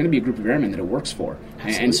 but there's going to be a group of airmen that it works for.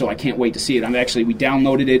 And so I can't wait to see it. We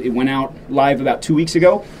downloaded it. It went out live about 2 weeks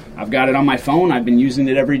ago. I've got it on my phone. I've been using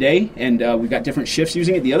it every day, and we've got different shifts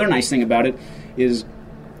using it. The other nice thing about it is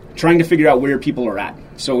trying to figure out where people are at.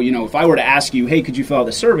 So, if I were to ask you, hey, could you fill out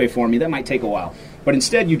the survey for me, that might take a while. But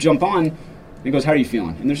instead, you jump on, and it goes, how are you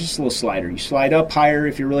feeling? And there's just a little slider. You slide up higher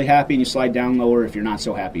if you're really happy, and you slide down lower if you're not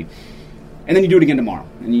so happy. And then you do it again tomorrow,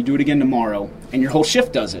 and you do it again tomorrow, and your whole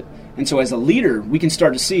shift does it. And so as a leader, we can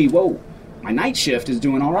start to see, whoa, my night shift is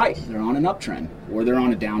doing all right. They're on an uptrend, or they're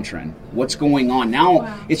on a downtrend. What's going on?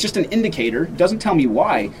 Now, It's just an indicator. It doesn't tell me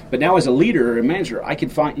why, but now as a leader or a manager, I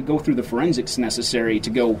could go through the forensics necessary to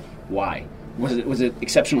go, why? Was it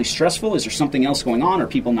exceptionally stressful? Is there something else going on? Are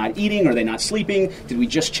people not eating? Are they not sleeping? Did we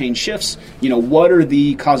just change shifts? What are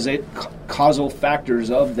the causal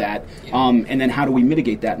factors of that? And then how do we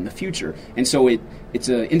mitigate that in the future? And so it's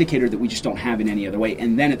an indicator that we just don't have in any other way.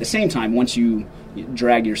 And then at the same time, once you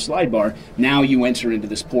drag your slide bar, now you enter into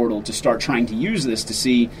this portal to start trying to use this to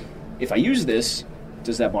see, if I use this,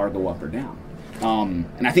 does that bar go up or down?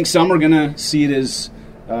 And I think some are going to see it as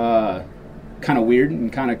kind of weird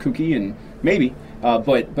and kind of kooky, and maybe,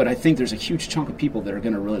 but I think there's a huge chunk of people that are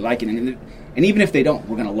going to really like it. And even if they don't,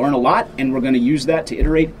 we're going to learn a lot, and we're going to use that to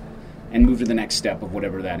iterate and move to the next step of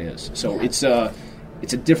whatever that is. So it's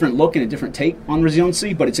a different look and a different take on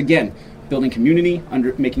resiliency, but it's, again, building community,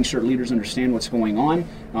 making sure leaders understand what's going on,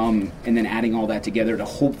 and then adding all that together to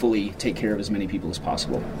hopefully take care of as many people as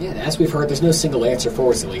possible. Yeah, and as we've heard, there's no single answer for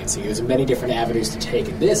resiliency. There's many different avenues to take,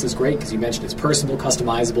 and this is great because you mentioned it's personal,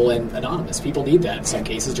 customizable, and anonymous. People need that in some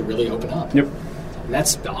cases to really open up. Yep. And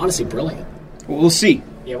that's honestly brilliant. We'll see.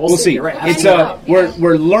 Yeah, we'll see. You're right. It's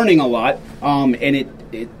we're learning a lot, and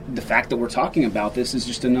the fact that we're talking about this is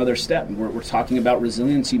just another step. We're talking about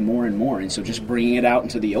resiliency more and more, and so just bringing it out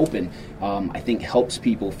into the open, I think, helps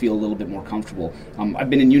people feel a little bit more comfortable. I've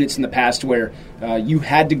been in units in the past where you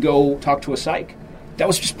had to go talk to a psych. That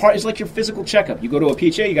was just it's like your physical checkup. You go to a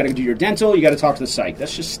PHA, you got to do your dental, you got to talk to the psych.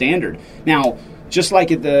 That's just standard. Now, just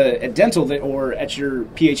like at dental or at your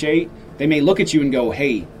PHA, they may look at you and go,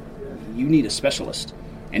 hey, you need a specialist.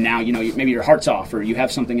 and now maybe your heart's off or you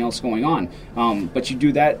have something else going on. But you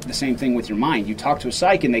do the same thing with your mind. You talk to a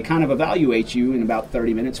psych and they kind of evaluate you in about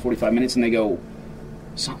 30 minutes, 45 minutes, and they go,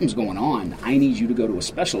 something's going on. I need you to go to a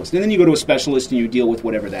specialist. And then you go to a specialist and you deal with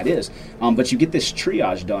whatever that is. But you get this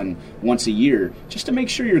triage done once a year just to make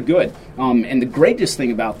sure you're good. And the greatest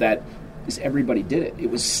thing about that is everybody did it.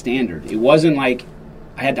 It was standard. It wasn't like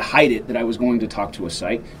I had to hide it that I was going to talk to a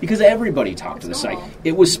psych, because everybody talked to the psych.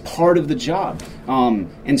 It was part of the job.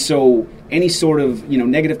 And so any sort of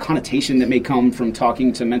negative connotation that may come from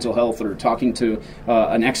talking to mental health or talking to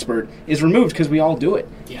an expert is removed, because we all do it.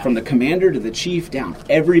 Yeah. From the commander to the chief down.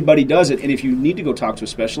 Everybody does it. And if you need to go talk to a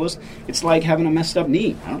specialist, it's like having a messed up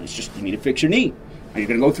knee. It's just you need to fix your knee. Are you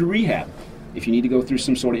going to go through rehab? If you need to go through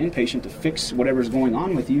some sort of inpatient to fix whatever's going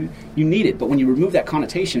on with you, you need it. But when you remove that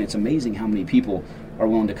connotation, it's amazing how many people are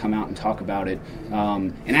willing to come out and talk about it,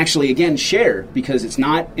 and actually, again, share, because it's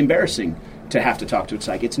not embarrassing to have to talk to a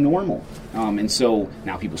psych. It's normal. And so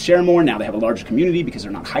now people share more. Now they have a larger community because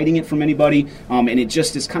they're not hiding it from anybody. And it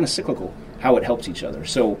just is kind of cyclical how it helps each other.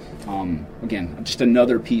 So, again, just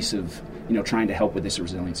another piece of trying to help with this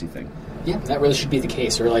resiliency thing. Yeah, that really should be the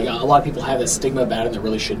case. Or a lot of people have this stigma about it, and there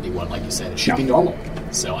really shouldn't be one, like you said. It should be normal.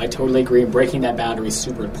 So I totally agree. And breaking that boundary is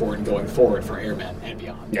super important going forward for airmen and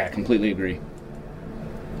beyond. Yeah, I completely agree.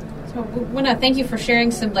 So we want to thank you for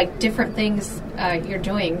sharing some different things you're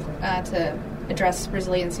doing to address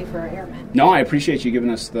resiliency for our airmen. No, I appreciate you giving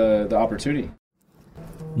us the opportunity.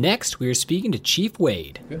 Next, we are speaking to Chief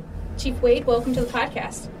Wade. Good. Chief Wade, welcome to the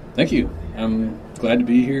podcast. Thank you. I'm glad to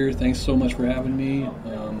be here. Thanks so much for having me.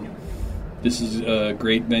 This is a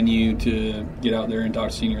great venue to get out there and talk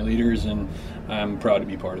to senior leaders, and I'm proud to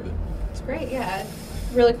be part of it. It's great, yeah.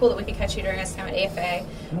 Really cool that we could catch you during this time at AFA.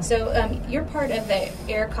 Yeah. So you're part of the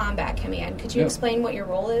Air Combat Command. Could you explain what your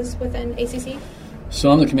role is within ACC?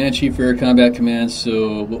 So I'm the Command Chief for Air Combat Command.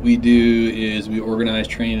 So what we do is we organize,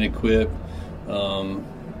 train, and equip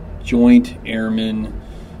joint airmen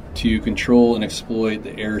to control and exploit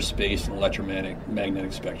the airspace and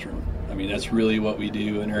electromagnetic spectrum. I mean, that's really what we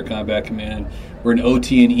do in Air Combat Command. We're an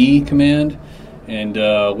OT&E command, and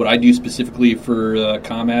what I do specifically for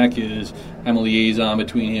COMAC is I'm a liaison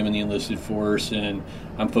between him and the enlisted force, and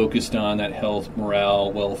I'm focused on that health,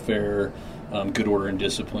 morale, welfare, good order and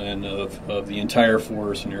discipline of the entire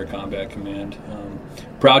force in Air Combat Command.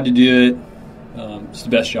 Proud to do it. It's the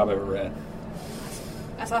best job I've ever had.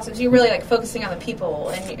 That's awesome. So you're really focusing on the people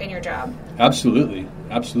in your job. Absolutely.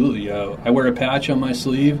 I wear a patch on my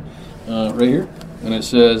sleeve right here, and it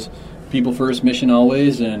says "People First, Mission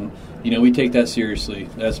Always," and we take that seriously.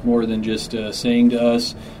 That's more than just saying to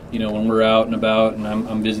us. When we're out and about, and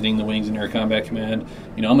I'm visiting the wings in Air Combat Command,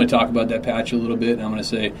 I'm going to talk about that patch a little bit, and I'm going to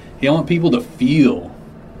say, hey, I want people to feel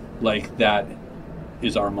like that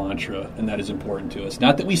is our mantra, and that is important to us.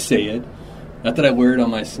 Not that we say it. Not that I wear it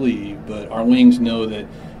on my sleeve, but our wings know that,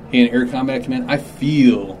 hey, in Air Combat Command, I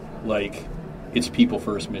feel like it's people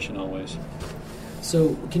first, mission always.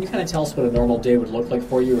 So can you kind of tell us what a normal day would look like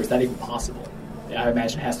for you, or is that even possible? I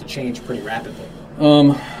imagine it has to change pretty rapidly.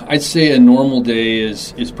 I'd say a normal day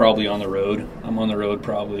is probably on the road. I'm on the road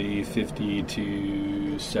probably 50 to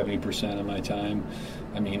 70% of my time.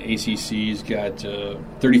 I mean, ACC's got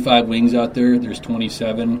 35 wings out there. There's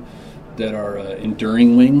 27 that are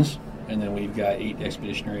enduring wings. And then we've got 8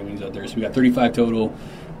 expeditionary wings out there. So we've got 35 total.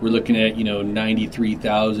 We're looking at,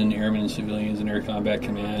 93,000 airmen and civilians in Air Combat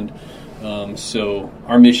Command. So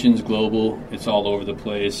our mission's global. It's all over the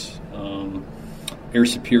place. Air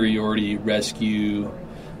superiority, rescue,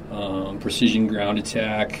 precision ground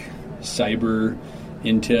attack, cyber,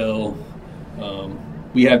 intel.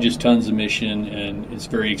 We have just tons of mission, and it's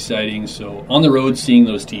very exciting. So on the road, seeing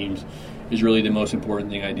those teams is really the most important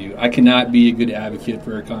thing I do. I cannot be a good advocate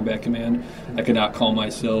for Air Combat Command. I cannot call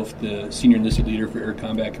myself the senior enlisted leader for Air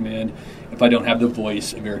Combat Command if I don't have the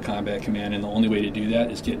voice of Air Combat Command, and the only way to do that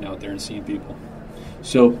is getting out there and seeing people.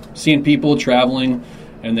 So seeing people, traveling,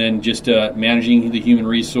 and then just managing the human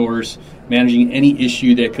resource, managing any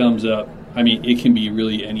issue that comes up. I mean, it can be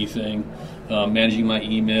really anything. Managing my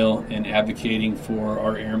email and advocating for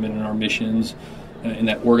our airmen and our missions in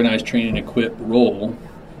that organized, train, and equip role.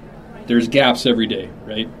 There's gaps every day,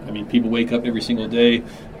 right? I mean, people wake up every single day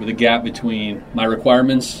with a gap between my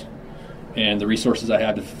requirements and the resources I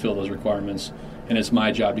have to fulfill those requirements. And it's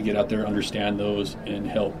my job to get out there, understand those, and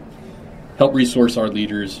help resource our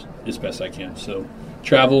leaders as best I can. So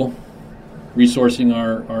travel, resourcing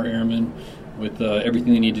our airmen with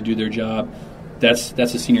everything they need to do their job, that's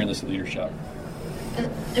a senior enlisted leader's job.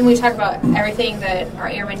 and we talk about everything that our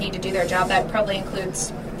airmen need to do their job. That probably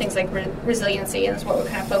includes things like resiliency, and that's what we're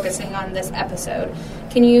kind of focusing on this episode.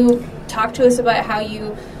 Can you talk to us about how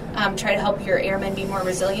you try to help your airmen be more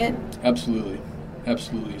resilient? Absolutely.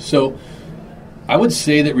 So I would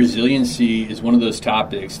say that resiliency is one of those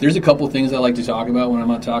topics. There's a couple of things I like to talk about when I'm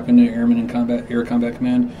out talking to airmen in Air Combat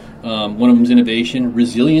Command. One of them is innovation.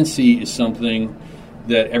 Resiliency is something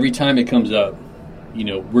that every time it comes up,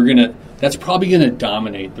 that's probably going to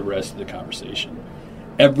dominate the rest of the conversation.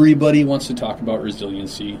 Everybody wants to talk about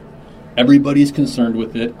resiliency. Everybody's concerned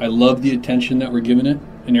with it. I love the attention that we're giving it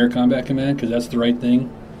in Air Combat Command because that's the right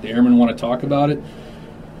thing. The airmen want to talk about it.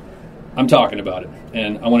 I'm talking about it,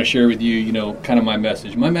 and I want to share with you, kind of my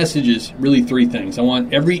message. My message is really three things. I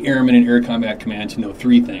want every airman in Air Combat Command to know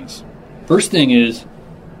three things. First thing is,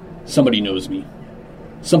 somebody knows me.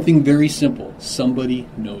 Something very simple. Somebody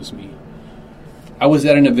knows me. I was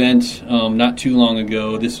at an event not too long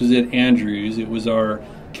ago. This was at Andrews. It was our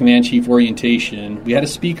command chief orientation. We had a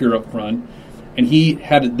speaker up front, and he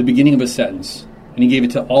had the beginning of a sentence, and he gave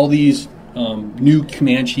it to all these new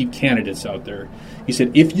command chief candidates out there. He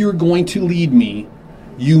said, if you're going to lead me,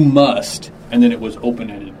 you must, and then it was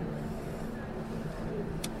open-ended.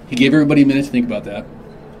 He gave everybody a minute to think about that.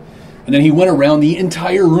 And then he went around the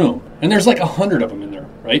entire room, and there's like 100 of them in there,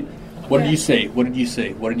 right? What did you say? What did you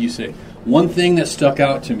say? What did you say? One thing that stuck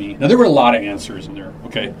out to me, now there were a lot of answers in there,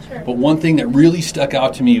 okay? Sure. But one thing that really stuck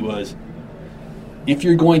out to me was, if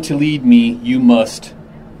you're going to lead me, you must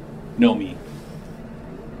know me.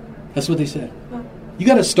 That's what they said. You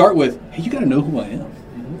got to start with, hey, you got to know who I am,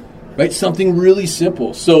 right? Something really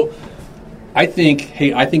simple. So I think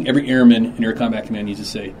every airman in Air Combat Command needs to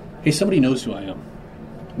say, hey, somebody knows who I am.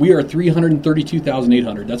 We are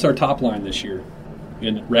 332,800. That's our top line this year.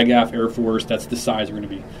 In RegAF Air Force, that's the size we're going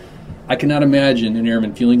to be. I cannot imagine an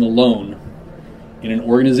airman feeling alone in an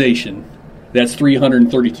organization that's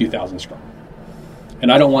 332,000 strong.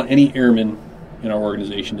 And I don't want any airman in our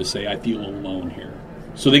organization to say, I feel alone here.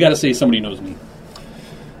 So they got to say, somebody knows me.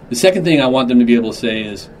 The second thing I want them to be able to say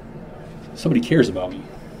is, somebody cares about me.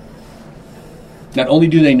 Not only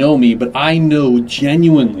do they know me, but I know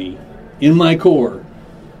genuinely in my core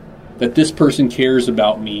that this person cares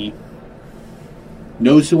about me,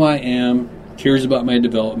 knows who I am, cares about my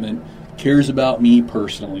development, cares about me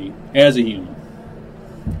personally as a human.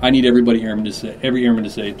 I need every airman to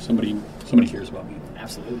say somebody cares about me.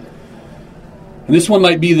 Absolutely. And this one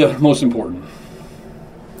might be the most important.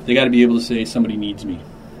 They got to be able to say somebody needs me.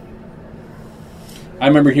 I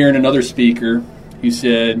remember hearing another speaker who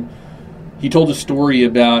said he told a story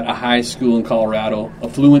about a high school in Colorado,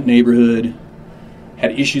 affluent neighborhood,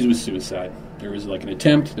 had issues with suicide. There was like an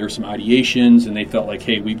attempt, there were some ideations, and they felt like,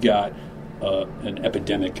 hey, we've got an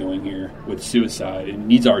epidemic going here with suicide and it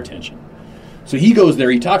needs our attention. So he goes there,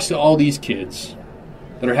 he talks to all these kids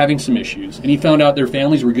that are having some issues, and he found out their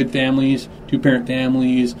families were good families, two-parent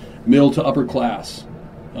families, middle to upper class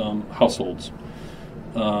households.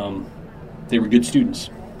 They were good students.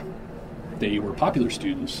 They were popular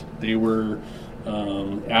students. They were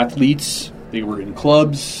athletes. They were in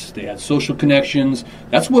clubs. They had social connections.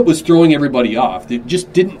 That's what was throwing everybody off. It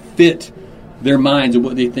just didn't fit their minds of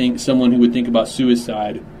what they think someone who would think about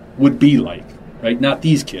suicide would be like, right? Not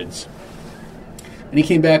these kids. And he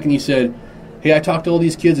came back and he said, hey, I talked to all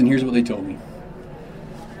these kids and here's what they told me.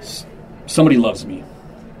 Somebody loves me.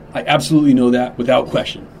 I absolutely know that without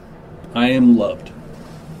question. I am loved.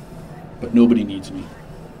 But nobody needs me.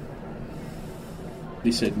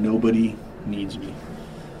 They said, nobody needs me.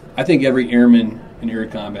 I think every airman in Air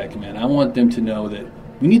Combat Command, I want them to know that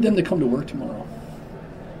we need them to come to work tomorrow.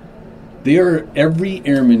 Every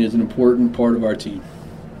airman is an important part of our team.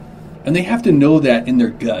 And they have to know that in their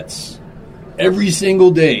guts. Every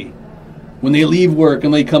single day, when they leave work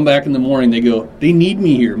and they come back in the morning, they go, they need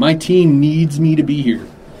me here. My team needs me to be here.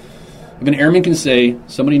 If an airman can say,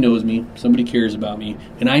 somebody knows me, somebody cares about me,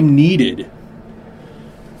 and I'm needed,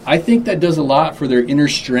 I think that does a lot for their inner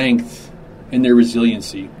strength and their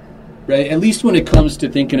resiliency, right? At least when it comes to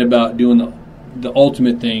thinking about doing the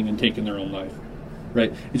ultimate thing and taking their own life,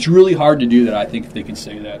 right? It's really hard to do that, I think, if they can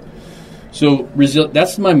say that. So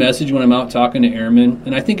that's my message when I'm out talking to airmen,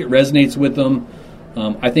 and I think it resonates with them.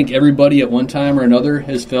 I think everybody at one time or another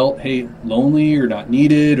has felt, hey, lonely or not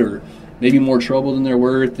needed or maybe more trouble than they're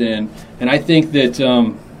worth, and I think that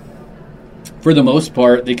for the most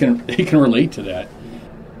part they can relate to that,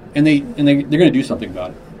 and they're going to do something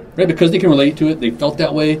about it, right? Because they can relate to it, they felt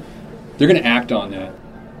that way, they're going to act on that.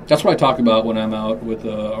 That's what I talk about when I'm out with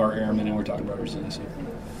our airmen and we're talking about resiliency.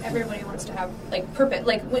 Everybody wants to have like purpose.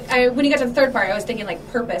 Like when you got to the third part, I was thinking like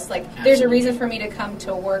purpose. Like there's a reason for me to come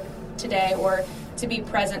to work today, or to be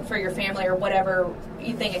present for your family or whatever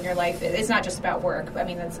you think in your life. It's not just about work. I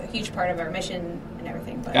mean, that's a huge part of our mission and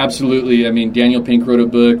everything. But. Absolutely. I mean, Daniel Pink wrote a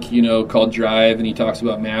book, called Drive, and he talks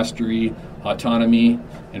about mastery, autonomy,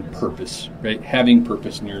 and purpose, right? Having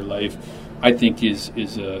purpose in your life, I think, is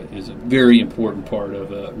a very important part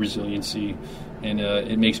of resiliency, and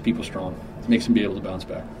it makes people strong. It makes them be able to bounce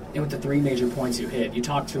back. And with the 3 major points you hit, you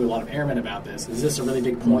talked to a lot of airmen about this. Is this a really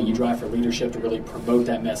big point you drive for leadership to really promote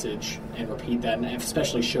that message and repeat that, and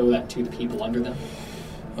especially show that to the people under them?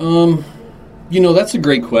 That's a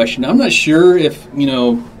great question. I'm not sure if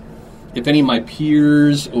any of my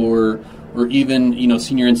peers or even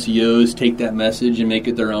senior NCOs take that message and make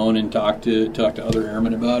it their own and talk to other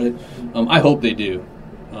airmen about it. I hope they do.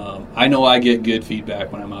 I know I get good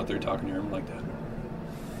feedback when I'm out there talking to airmen like that.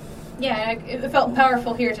 Yeah, it felt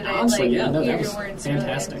powerful here today. Honestly, that was words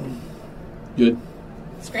fantastic. Really Good.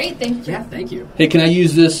 It's great. Thank you. Yeah, thank you. Hey, can I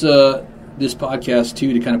use this podcast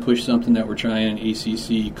too to kind of push something that we're trying in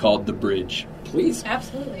ACC called The Bridge? Please.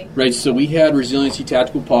 Absolutely. Right. So we had Resiliency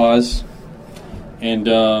Tactical Pause, and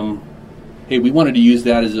hey, we wanted to use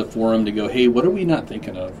that as a forum to go, hey, what are we not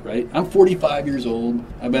thinking of? Right. I'm 45 years old.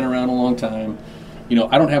 I've been around a long time.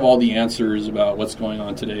 I don't have all the answers about what's going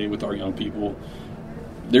on today with our young people.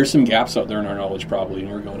 There's some gaps out there in our knowledge probably,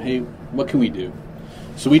 and we're going, hey, what can we do?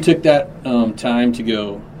 So we took that time to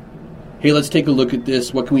go, hey, let's take a look at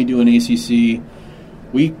this. What can we do in ACC?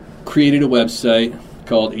 We created a website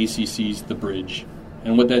called ACC's The Bridge.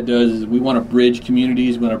 And what that does is we want to bridge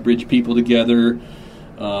communities. We want to bridge people together.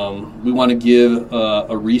 We want to give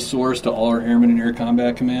a resource to all our airmen in Air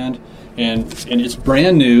Combat Command. And it's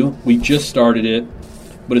brand new. We just started it.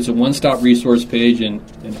 But it's a one-stop resource page. And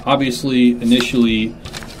obviously, initially,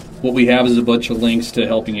 what we have is a bunch of links to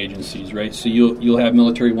helping agencies, right? So you'll have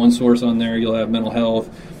Military One Source on there. You'll have mental health,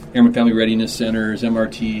 Airman Family Readiness Centers,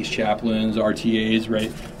 MRTs, chaplains, RTAs,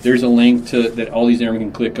 right? There's a link that all these airmen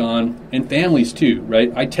can click on, and families too,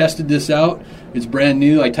 right? I tested this out. It's brand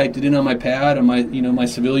new. I typed it in on my pad on my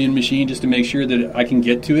civilian machine just to make sure that I can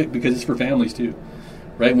get to it because it's for families too,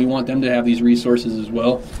 right? And we want them to have these resources as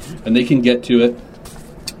well, and they can get to it.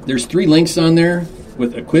 There's 3 links on there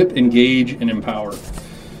with Equip, Engage, and Empower.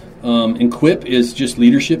 Equip is just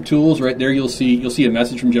leadership tools. Right there, you'll see a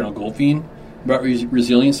message from General Goldfein about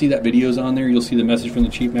resiliency. That video's on there. You'll see the message from the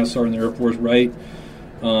Chief Master Sergeant in the Air Force. Right.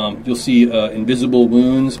 You'll see Invisible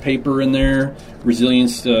Wounds paper in there.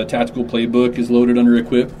 Resilience Tactical Playbook is loaded under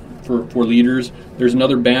Equip for leaders. There's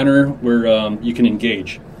another banner where you can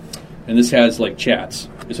engage, and this has like chats.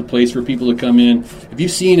 It's a place for people to come in. If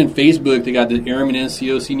you've seen in Facebook, they got the Airman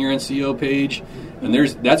NCO, Senior NCO page. And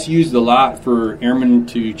that's used a lot for airmen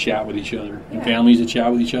to chat with each other and families to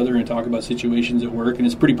chat with each other and talk about situations at work, and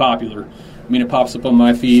it's pretty popular. I mean, it pops up on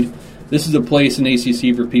my feed. This is a place in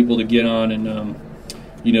ACC for people to get on, and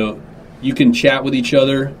you can chat with each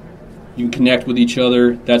other, you can connect with each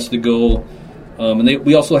other. That's the goal. And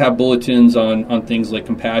we also have bulletins on things like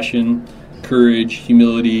compassion, courage,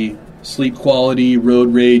 humility, sleep quality,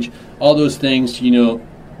 road rage, all those things to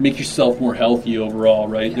make yourself more healthy overall.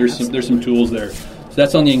 Right? Yeah, there's some tools there. So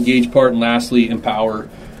that's on the engage part, and lastly, empower.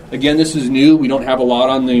 Again, this is new. We don't have a lot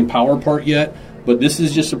on the empower part yet, but this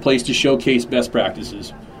is just a place to showcase best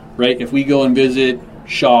practices, right? If we go and visit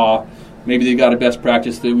Shaw, maybe they've got a best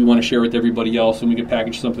practice that we want to share with everybody else, and we can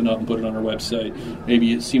package something up and put it on our website.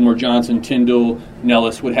 Maybe it's Seymour Johnson, Tyndall,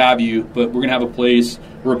 Nellis, what have you, but we're going to have a place,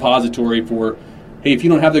 a repository for, hey, if you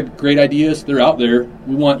don't have the great ideas, they're out there.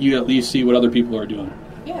 We want you to at least see what other people are doing,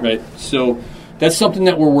 right? So that's something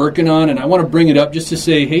that we're working on, and I want to bring it up just to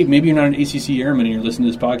say, hey, maybe you're not an ACC airman and you're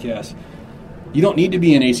listening to this podcast. You don't need to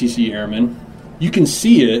be an ACC airman. You can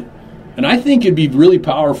see it, and I think it'd be really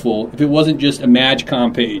powerful if it wasn't just a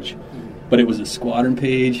MAGCOM page, but it was a squadron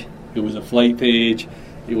page, it was a flight page,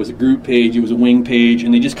 it was a group page, it was a wing page,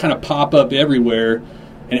 and they just kind of pop up everywhere,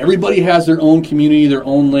 and everybody has their own community, their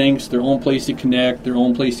own links, their own place to connect, their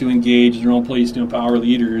own place to engage, their own place to empower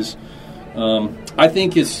leaders. I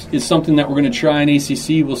think it's something that we're going to try in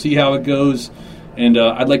ACC. We'll see how it goes, and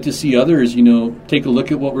I'd like to see others, take a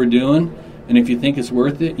look at what we're doing, and if you think it's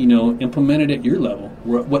worth it, implement it at your level,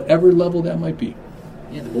 whatever level that might be.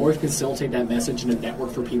 Yeah, the more we facilitate that message and a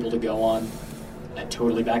network for people to go on, I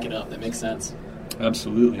totally back it up. That makes sense.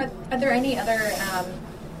 Absolutely. Are there any other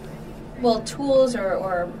tools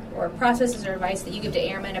or processes or advice that you give to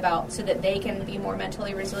airmen about so that they can be more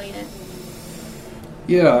mentally resilient?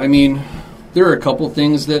 Yeah, I mean, there are a couple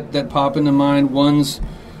things that pop into mind. One's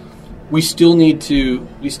we still need to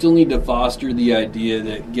foster the idea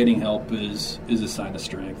that getting help is a sign of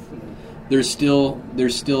strength. There's still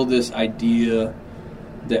this idea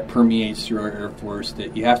that permeates through our Air Force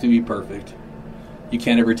that you have to be perfect. you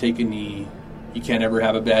can't ever take a knee, you can't ever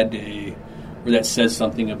have a bad day, or that says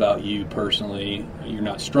something about you personally. You're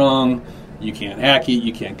not strong, you can't hack it,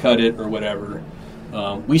 you can't cut it, or whatever.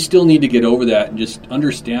 We still need to get over that and just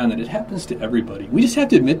understand that it happens to everybody. We just have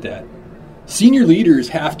to admit that. Senior leaders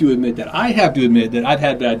have to admit that. I have to admit that I've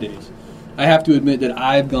had bad days. I have to admit that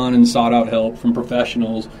I've gone and sought out help from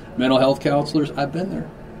professionals, mental health counselors. I've been there.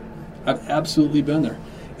 I've absolutely been there.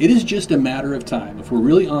 It is just a matter of time. If we're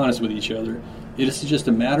really honest with each other, it is just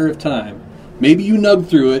a matter of time. Maybe you nugged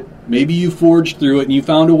through it. Maybe you forged through it and you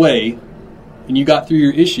found a way and you got through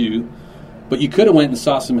your issue, but you could have went and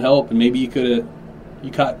sought some help, and maybe you could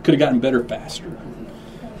have gotten better faster.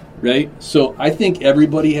 Right? So I think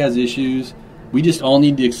everybody has issues. We just all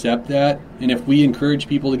need to accept that. And if we encourage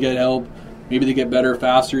people to get help, maybe they get better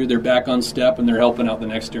faster, they're back on step, and they're helping out the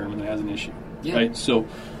next airman that has an issue. Yeah. Right? So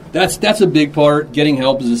that's a big part. Getting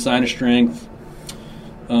help is a sign of strength.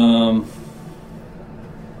 And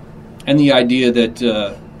the idea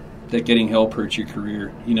that getting help hurts your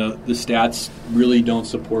career. You know, the stats really don't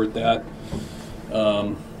support that.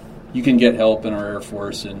 You can get help in our Air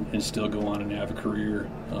Force and still go on and have a career.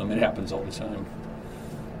 It happens all the time.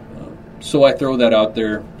 So I throw that out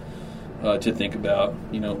there to think about,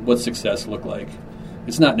 what's success look like?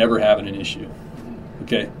 It's not never having an issue.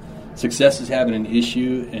 Okay? Success is having an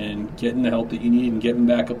issue and getting the help that you need and getting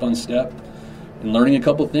back up on step and learning a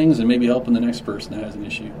couple things and maybe helping the next person that has an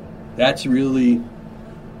issue. That's really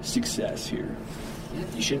success here. Yeah,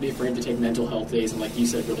 you shouldn't be afraid to take mental health days and, like you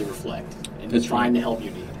said, really reflect and That's find right. the help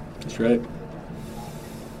you need. That's right.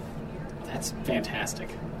 That's fantastic.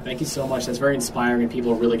 Thank you so much. That's very inspiring, and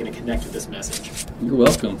people are really going to connect with this message. You're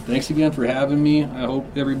welcome. Thanks again for having me. I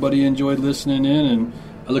hope everybody enjoyed listening in, and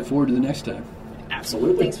I look forward to the next time.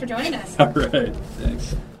 Absolutely. Thanks for joining us. All right.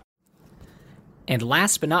 Thanks. And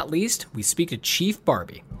last but not least, we speak to Chief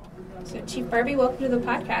Barbie. So, Chief Barbie, welcome to the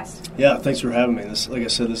podcast. Yeah, thanks for having me. Like I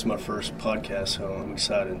said, this is my first podcast, so I'm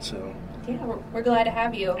excited. So Yeah, we're glad to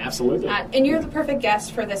have you. Absolutely. And you're the perfect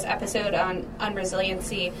guest for this episode on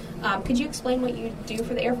resiliency. Could you explain what you do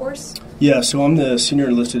for the Air Force? Yeah, so I'm the Senior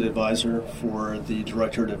Enlisted Advisor for the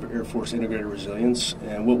Directorate of Air Force Integrated Resilience.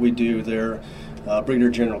 And what we do there, Brigadier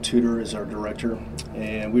General Tudor is our director,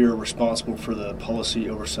 and we are responsible for the policy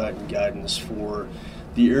oversight and guidance for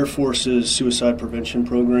the Air Force's suicide prevention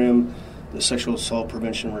program, the sexual assault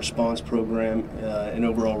prevention and response program, and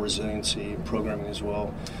overall resiliency programming as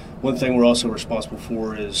well. One thing we're also responsible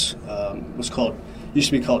for is used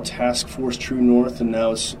to be called Task Force True North, and now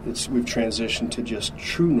we've transitioned to just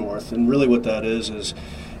True North. And really, what that is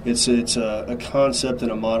it's a concept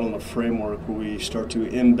and a model and a framework where we start to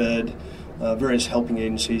embed various helping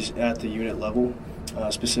agencies at the unit level,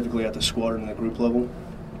 specifically at the squadron and the group level.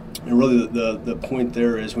 And really, the point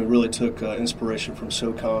there is we really took inspiration from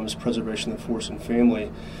SOCOM's Preservation of the Force and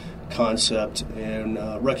Family concept, and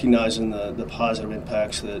recognizing the positive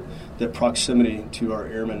impacts that proximity to our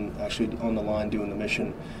airmen actually on the line doing the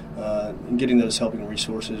mission, and getting those helping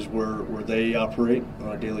resources where they operate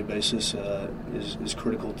on a daily basis is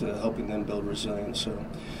critical to helping them build resilience. So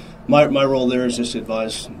my role there is just to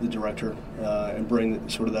advise the director and bring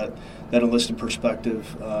sort of that enlisted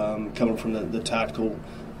perspective coming from the tactical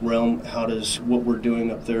realm. How does what we're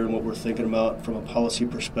doing up there and what we're thinking about from a policy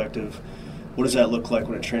perspective, what does that look like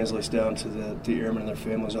when it translates down to the airmen and their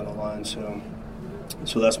families on the line?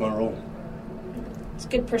 So that's my role. It's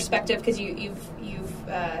good perspective because you've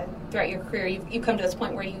throughout your career you've come to this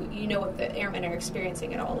point where you know what the airmen are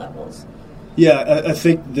experiencing at all levels. Yeah, I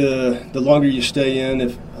think the longer you stay in,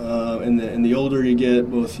 and the older you get,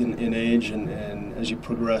 both in age and as you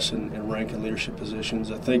progress in rank and leadership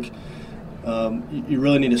positions, I think you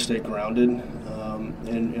really need to stay grounded.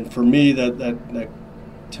 And for me, that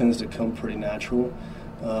tends to come pretty natural.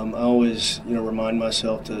 I always, remind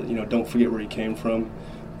myself to, don't forget where you came from.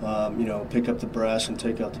 Pick up the brass and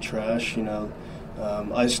take out the trash.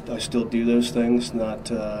 I still do those things, not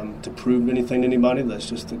to prove anything to anybody. That's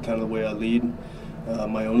just the kind of the way I lead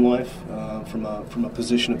my own life from a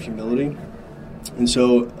position of humility. And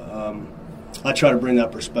so I try to bring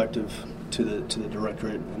that perspective to the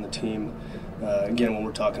directorate and the team. Again, when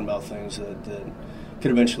we're talking about things that could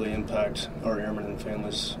eventually impact our airmen and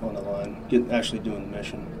families on the line, actually doing the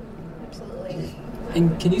mission. Absolutely.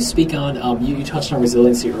 And can you speak on, you touched on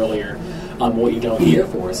resiliency earlier, what you've done with the Air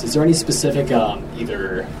Force. Is there any specific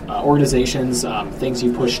either organizations, things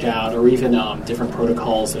you pushed out, or even different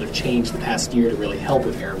protocols that have changed the past year to really help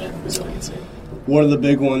with airmen resiliency? One of the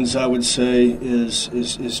big ones I would say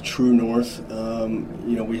is True North.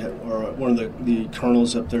 We have one of the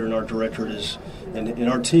colonels up there in our directorate and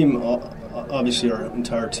our team, obviously our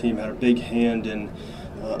entire team had a big hand in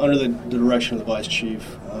under the direction of the vice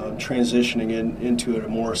chief, transitioning into a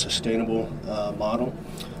more sustainable model.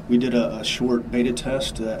 We did a short beta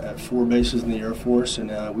test at 4 bases in the Air Force,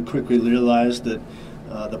 and we quickly realized that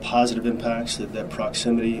the positive impacts that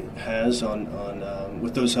proximity has on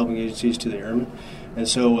with those helping agencies to the airmen. And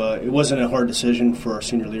so it wasn't a hard decision for our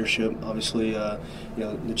senior leadership. Obviously,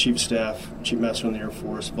 the chief of staff, chief master in the Air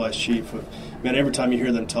Force, vice chief. Man, every time you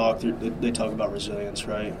hear them talk, they talk about resilience,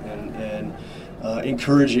 right? And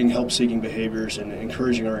encouraging help-seeking behaviors and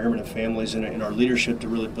encouraging our airmen and families and our leadership to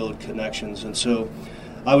really build connections. And so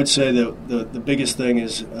I would say that the biggest thing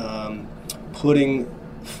is putting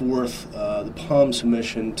forth the POMS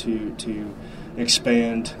mission to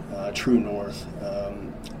expand True North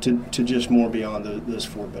to just more beyond those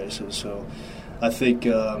 4 bases. So I think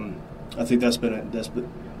that's been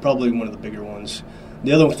probably one of the bigger ones.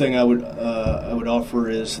 The other thing I would offer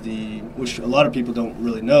is which a lot of people don't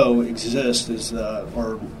really know exists, is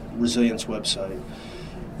our resilience website.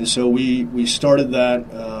 And so we started that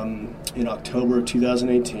in October of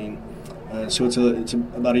 2018. So it's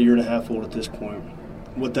about a year and a half old at this point.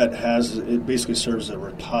 What that has is it basically serves as a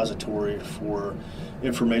repository for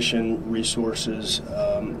information, resources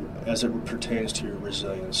as it pertains to your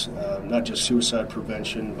resilience, not just suicide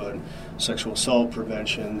prevention, but sexual assault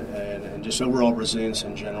prevention and just overall resilience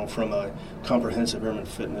in general from a comprehensive airman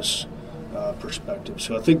fitness perspective.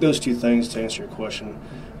 So I think those 2 things, to answer your question,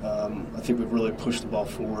 I think we've really pushed the ball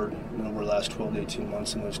forward over the last 12 to 18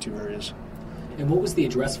 months in those 2 areas. And what was the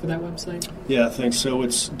address for that website? Yeah, thanks. So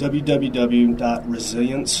it's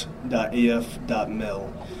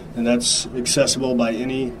www.resilience.af.mil, and that's accessible by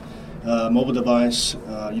any mobile device.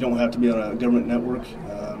 You don't have to be on a government network.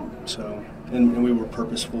 And we were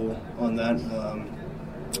purposeful on that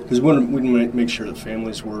because we wanted to make sure that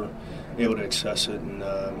families were able to access it and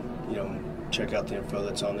check out the info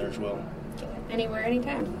that's on there as well. Anywhere,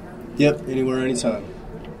 anytime. Yep, anywhere, anytime.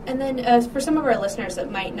 And then for some of our listeners that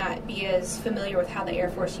might not be as familiar with how the Air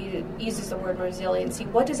Force uses the word resiliency,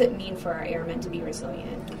 what does it mean for our airmen to be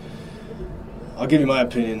resilient? I'll give you my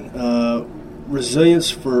opinion. Resilience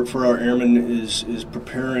for our airmen is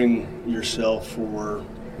preparing yourself for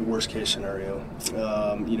the worst case scenario.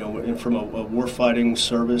 And from a warfighting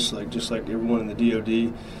service, just like everyone in the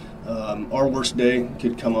DoD, our worst day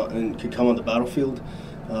could come on the battlefield.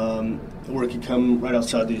 Or it could come right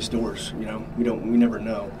outside these doors. We never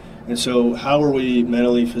know. And so, how are we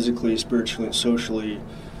mentally, physically, spiritually, and socially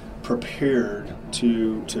prepared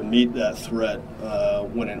to meet that threat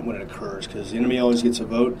when it occurs? Because the enemy always gets a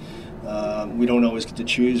vote. We don't always get to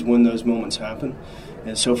choose when those moments happen.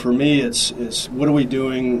 And so, for me, it's what are we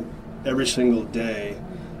doing every single day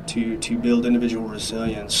to build individual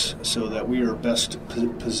resilience so that we are best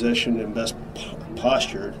positioned and best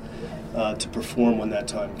postured to perform when that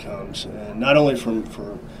time comes, and not only from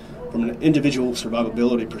an individual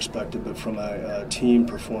survivability perspective, but from a team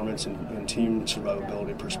performance and team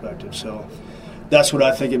survivability perspective. So that's what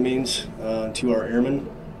I think it means to our airmen.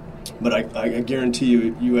 But I guarantee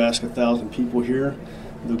you ask 1,000 people here,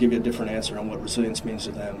 they'll give you a different answer on what resilience means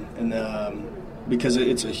to them, and because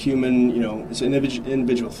it's a human, it's an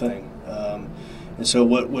individual thing. And so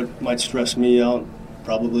what might stress me out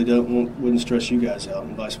probably wouldn't stress you guys out,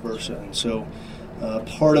 and vice versa. And so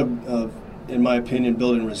part of, in my opinion,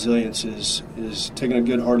 building resilience is taking a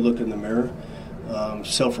good hard look in the mirror,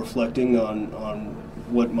 self-reflecting on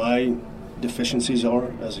what my deficiencies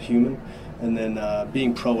are as a human, and then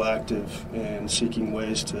being proactive and seeking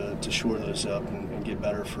ways to shore those up and get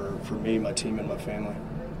better for me, my team, and my family.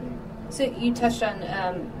 So you touched on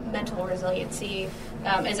mental resiliency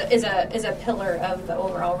as a pillar of the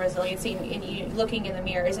overall resiliency, and you looking in the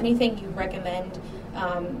mirror. Is anything you recommend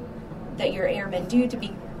that your airmen do to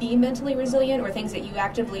be mentally resilient, or things that you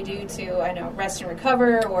actively do to rest and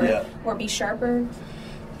recover or be sharper?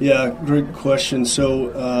 Yeah, great question.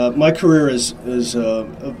 So my career is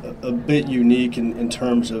a bit unique in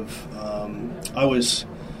terms of I was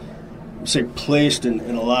placed in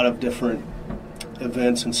a lot of different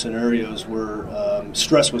events and scenarios where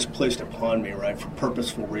stress was placed upon me, right, for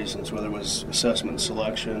purposeful reasons, whether it was assessment and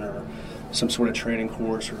selection or some sort of training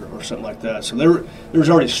course or something like that. So there was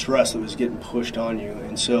already stress that was getting pushed on you,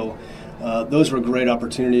 and so those were great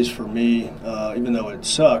opportunities for me, even though it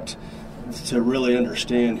sucked, to really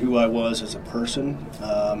understand who I was as a person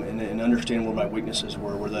and understand where my weaknesses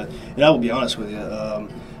were. And I will be honest with you,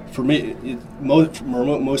 for me,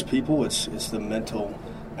 most people, it's the mental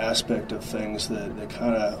aspect of things that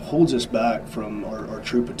kind of holds us back from our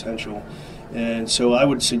true potential. And so I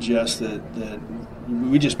would suggest that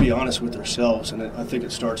we just be honest with ourselves, and I think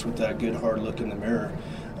it starts with that good hard look in the mirror,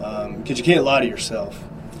 because you can't lie to yourself.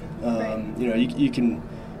 Right. You can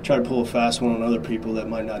try to pull a fast one on other people that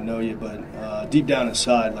might not know you, but deep down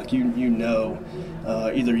inside, like you know,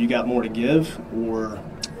 either you got more to give or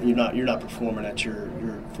you're not performing at your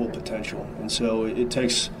full potential. And so it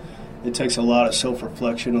takes a lot of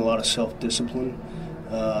self-reflection, a lot of self-discipline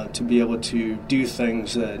to be able to do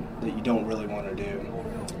things that you don't really want to do.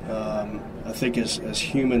 I think as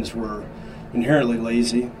humans we're inherently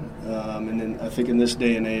lazy, and then I think in this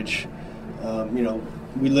day and age,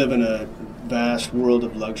 we live in a vast world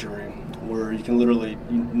of luxury where you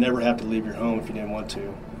never have to leave your home if you didn't want to.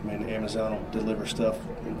 I mean, Amazon will deliver stuff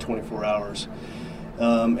in 24 hours.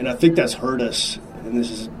 And I think that's hurt us, and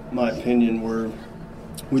this is my opinion, where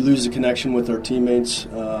we lose the connection with our teammates,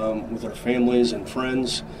 with our families and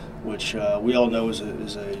friends, which we all know is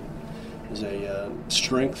a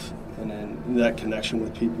strength, and then that connection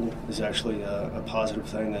with people is actually a positive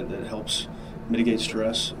thing that helps mitigate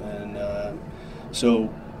stress. And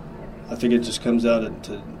so I think it just comes out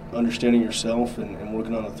to understanding yourself and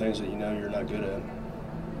working on the things that you know you're not good at.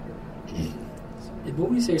 What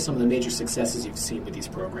would you say are some of the major successes you've seen with these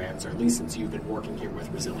programs, or at least since you've been working here with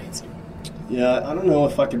Resiliency? Yeah, I don't know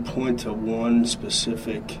if I could point to one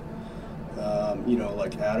specific,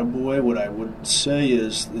 like attaboy. What I would say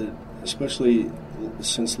is that, especially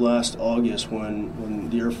since last August when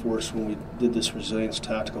the Air Force, when we did this Resilience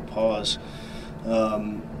Tactical Pause,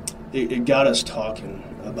 it got us talking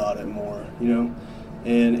about it more,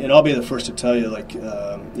 And I'll be the first to tell you,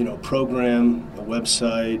 program, a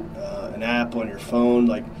website, an app on your phone,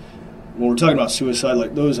 like when we're talking about suicide,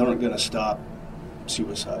 like those aren't going to stop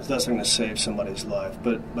suicides. That's not going to save somebody's life.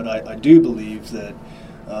 But I do believe that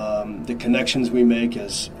the connections we make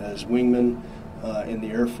as wingmen in the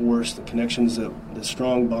Air Force, the connections, the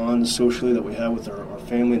strong bonds socially that we have with our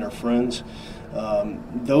family and our friends,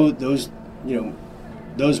 those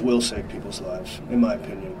will save people's lives, in my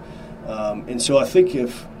opinion. And so I think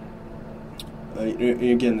if,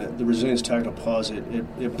 again, the Resilience Tactical Pause,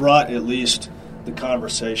 it brought at least the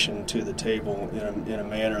conversation to the table in a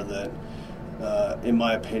manner that, in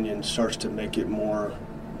my opinion, starts to make it more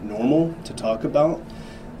normal to talk about,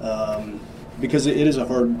 because it is a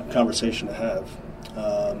hard conversation to have.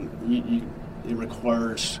 It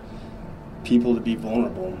requires people to be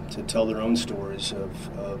vulnerable, to tell their own stories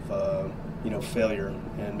of failure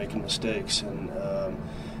and making mistakes, and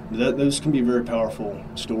those can be very powerful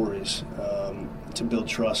stories to build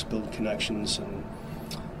trust, build connections,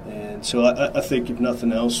 and so I think if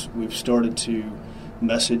nothing else, we've started to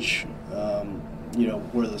message,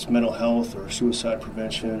 whether it's mental health or suicide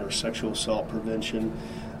prevention or sexual assault prevention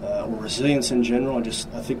or resilience in general.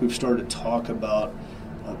 I think we've started to talk about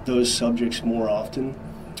those subjects more often.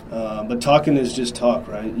 But talking is just talk,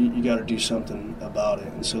 right? You got to do something about it,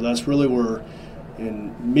 and so that's really where.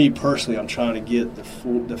 And me personally, I'm trying to get the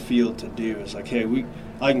field to do is like, hey,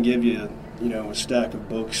 I can give you, a stack of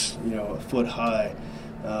books, a foot high,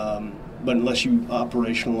 but unless you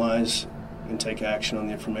operationalize and take action on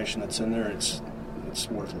the information that's in there, it's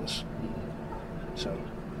worthless. So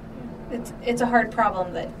it's a hard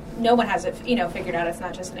problem that no one has it, figured out. It's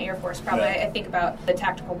not just an Air Force problem. Right. I think about the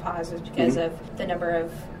tactical pauses because of the number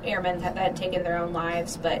of airmen that had taken their own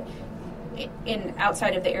lives, but.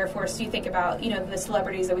 Outside of the Air Force, do you think about the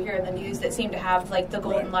celebrities that we hear in the news that seem to have like the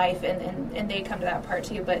golden life, and they come to that part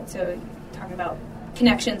too? But so talking about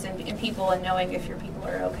connections and people and knowing if your people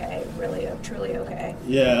are okay, really truly okay.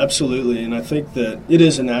 Yeah, absolutely, and I think that it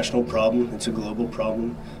is a national problem. It's a global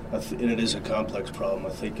problem, and it is a complex problem.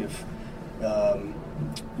 I think if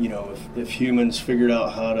humans figured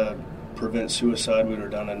out how to prevent suicide, we would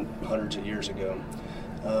have done it hundreds of years ago,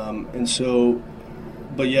 and so.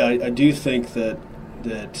 But yeah, I do think that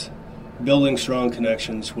building strong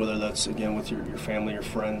connections, whether that's again with your family, your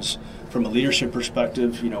friends, from a leadership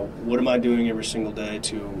perspective, what am I doing every single day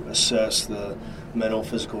to assess the mental,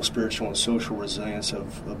 physical, spiritual, and social resilience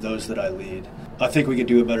of those that I lead? I think we could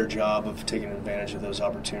do a better job of taking advantage of those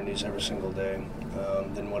opportunities every single day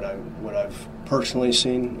than what I've personally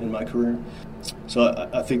seen in my career. So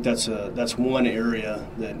I think that's one area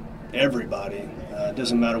that everybody. It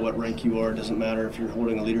doesn't matter what rank you are. It doesn't matter if you're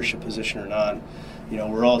holding a leadership position or not.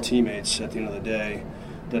 We're all teammates at the end of the day.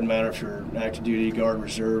 Doesn't matter if you're active duty, guard,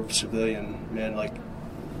 reserve, civilian. Man, like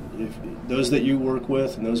if those that you work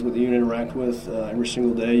with and those that you interact with every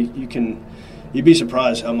single day, you'd be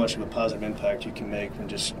surprised how much of a positive impact you can make from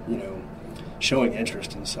just showing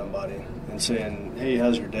interest in somebody and saying, "Hey,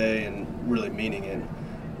 how's your day?" and really meaning it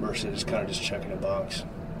versus kind of just checking a box.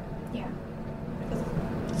 Yeah.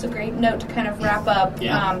 It's a great note to kind of wrap up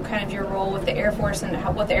kind of your role with the Air Force and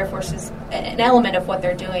what the Air Force is an element of what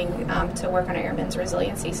they're doing to work on airmen's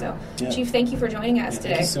resiliency. So, Chief, thank you for joining us today.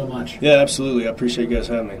 Thank you so much. Yeah, absolutely. I appreciate you guys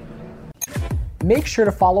having me. Make sure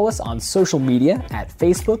to follow us on social media at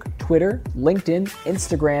Facebook, Twitter, LinkedIn,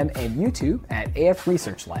 Instagram, and YouTube at AF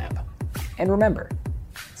Research Lab. And remember,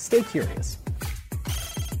 stay curious.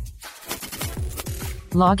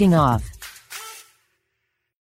 Logging off.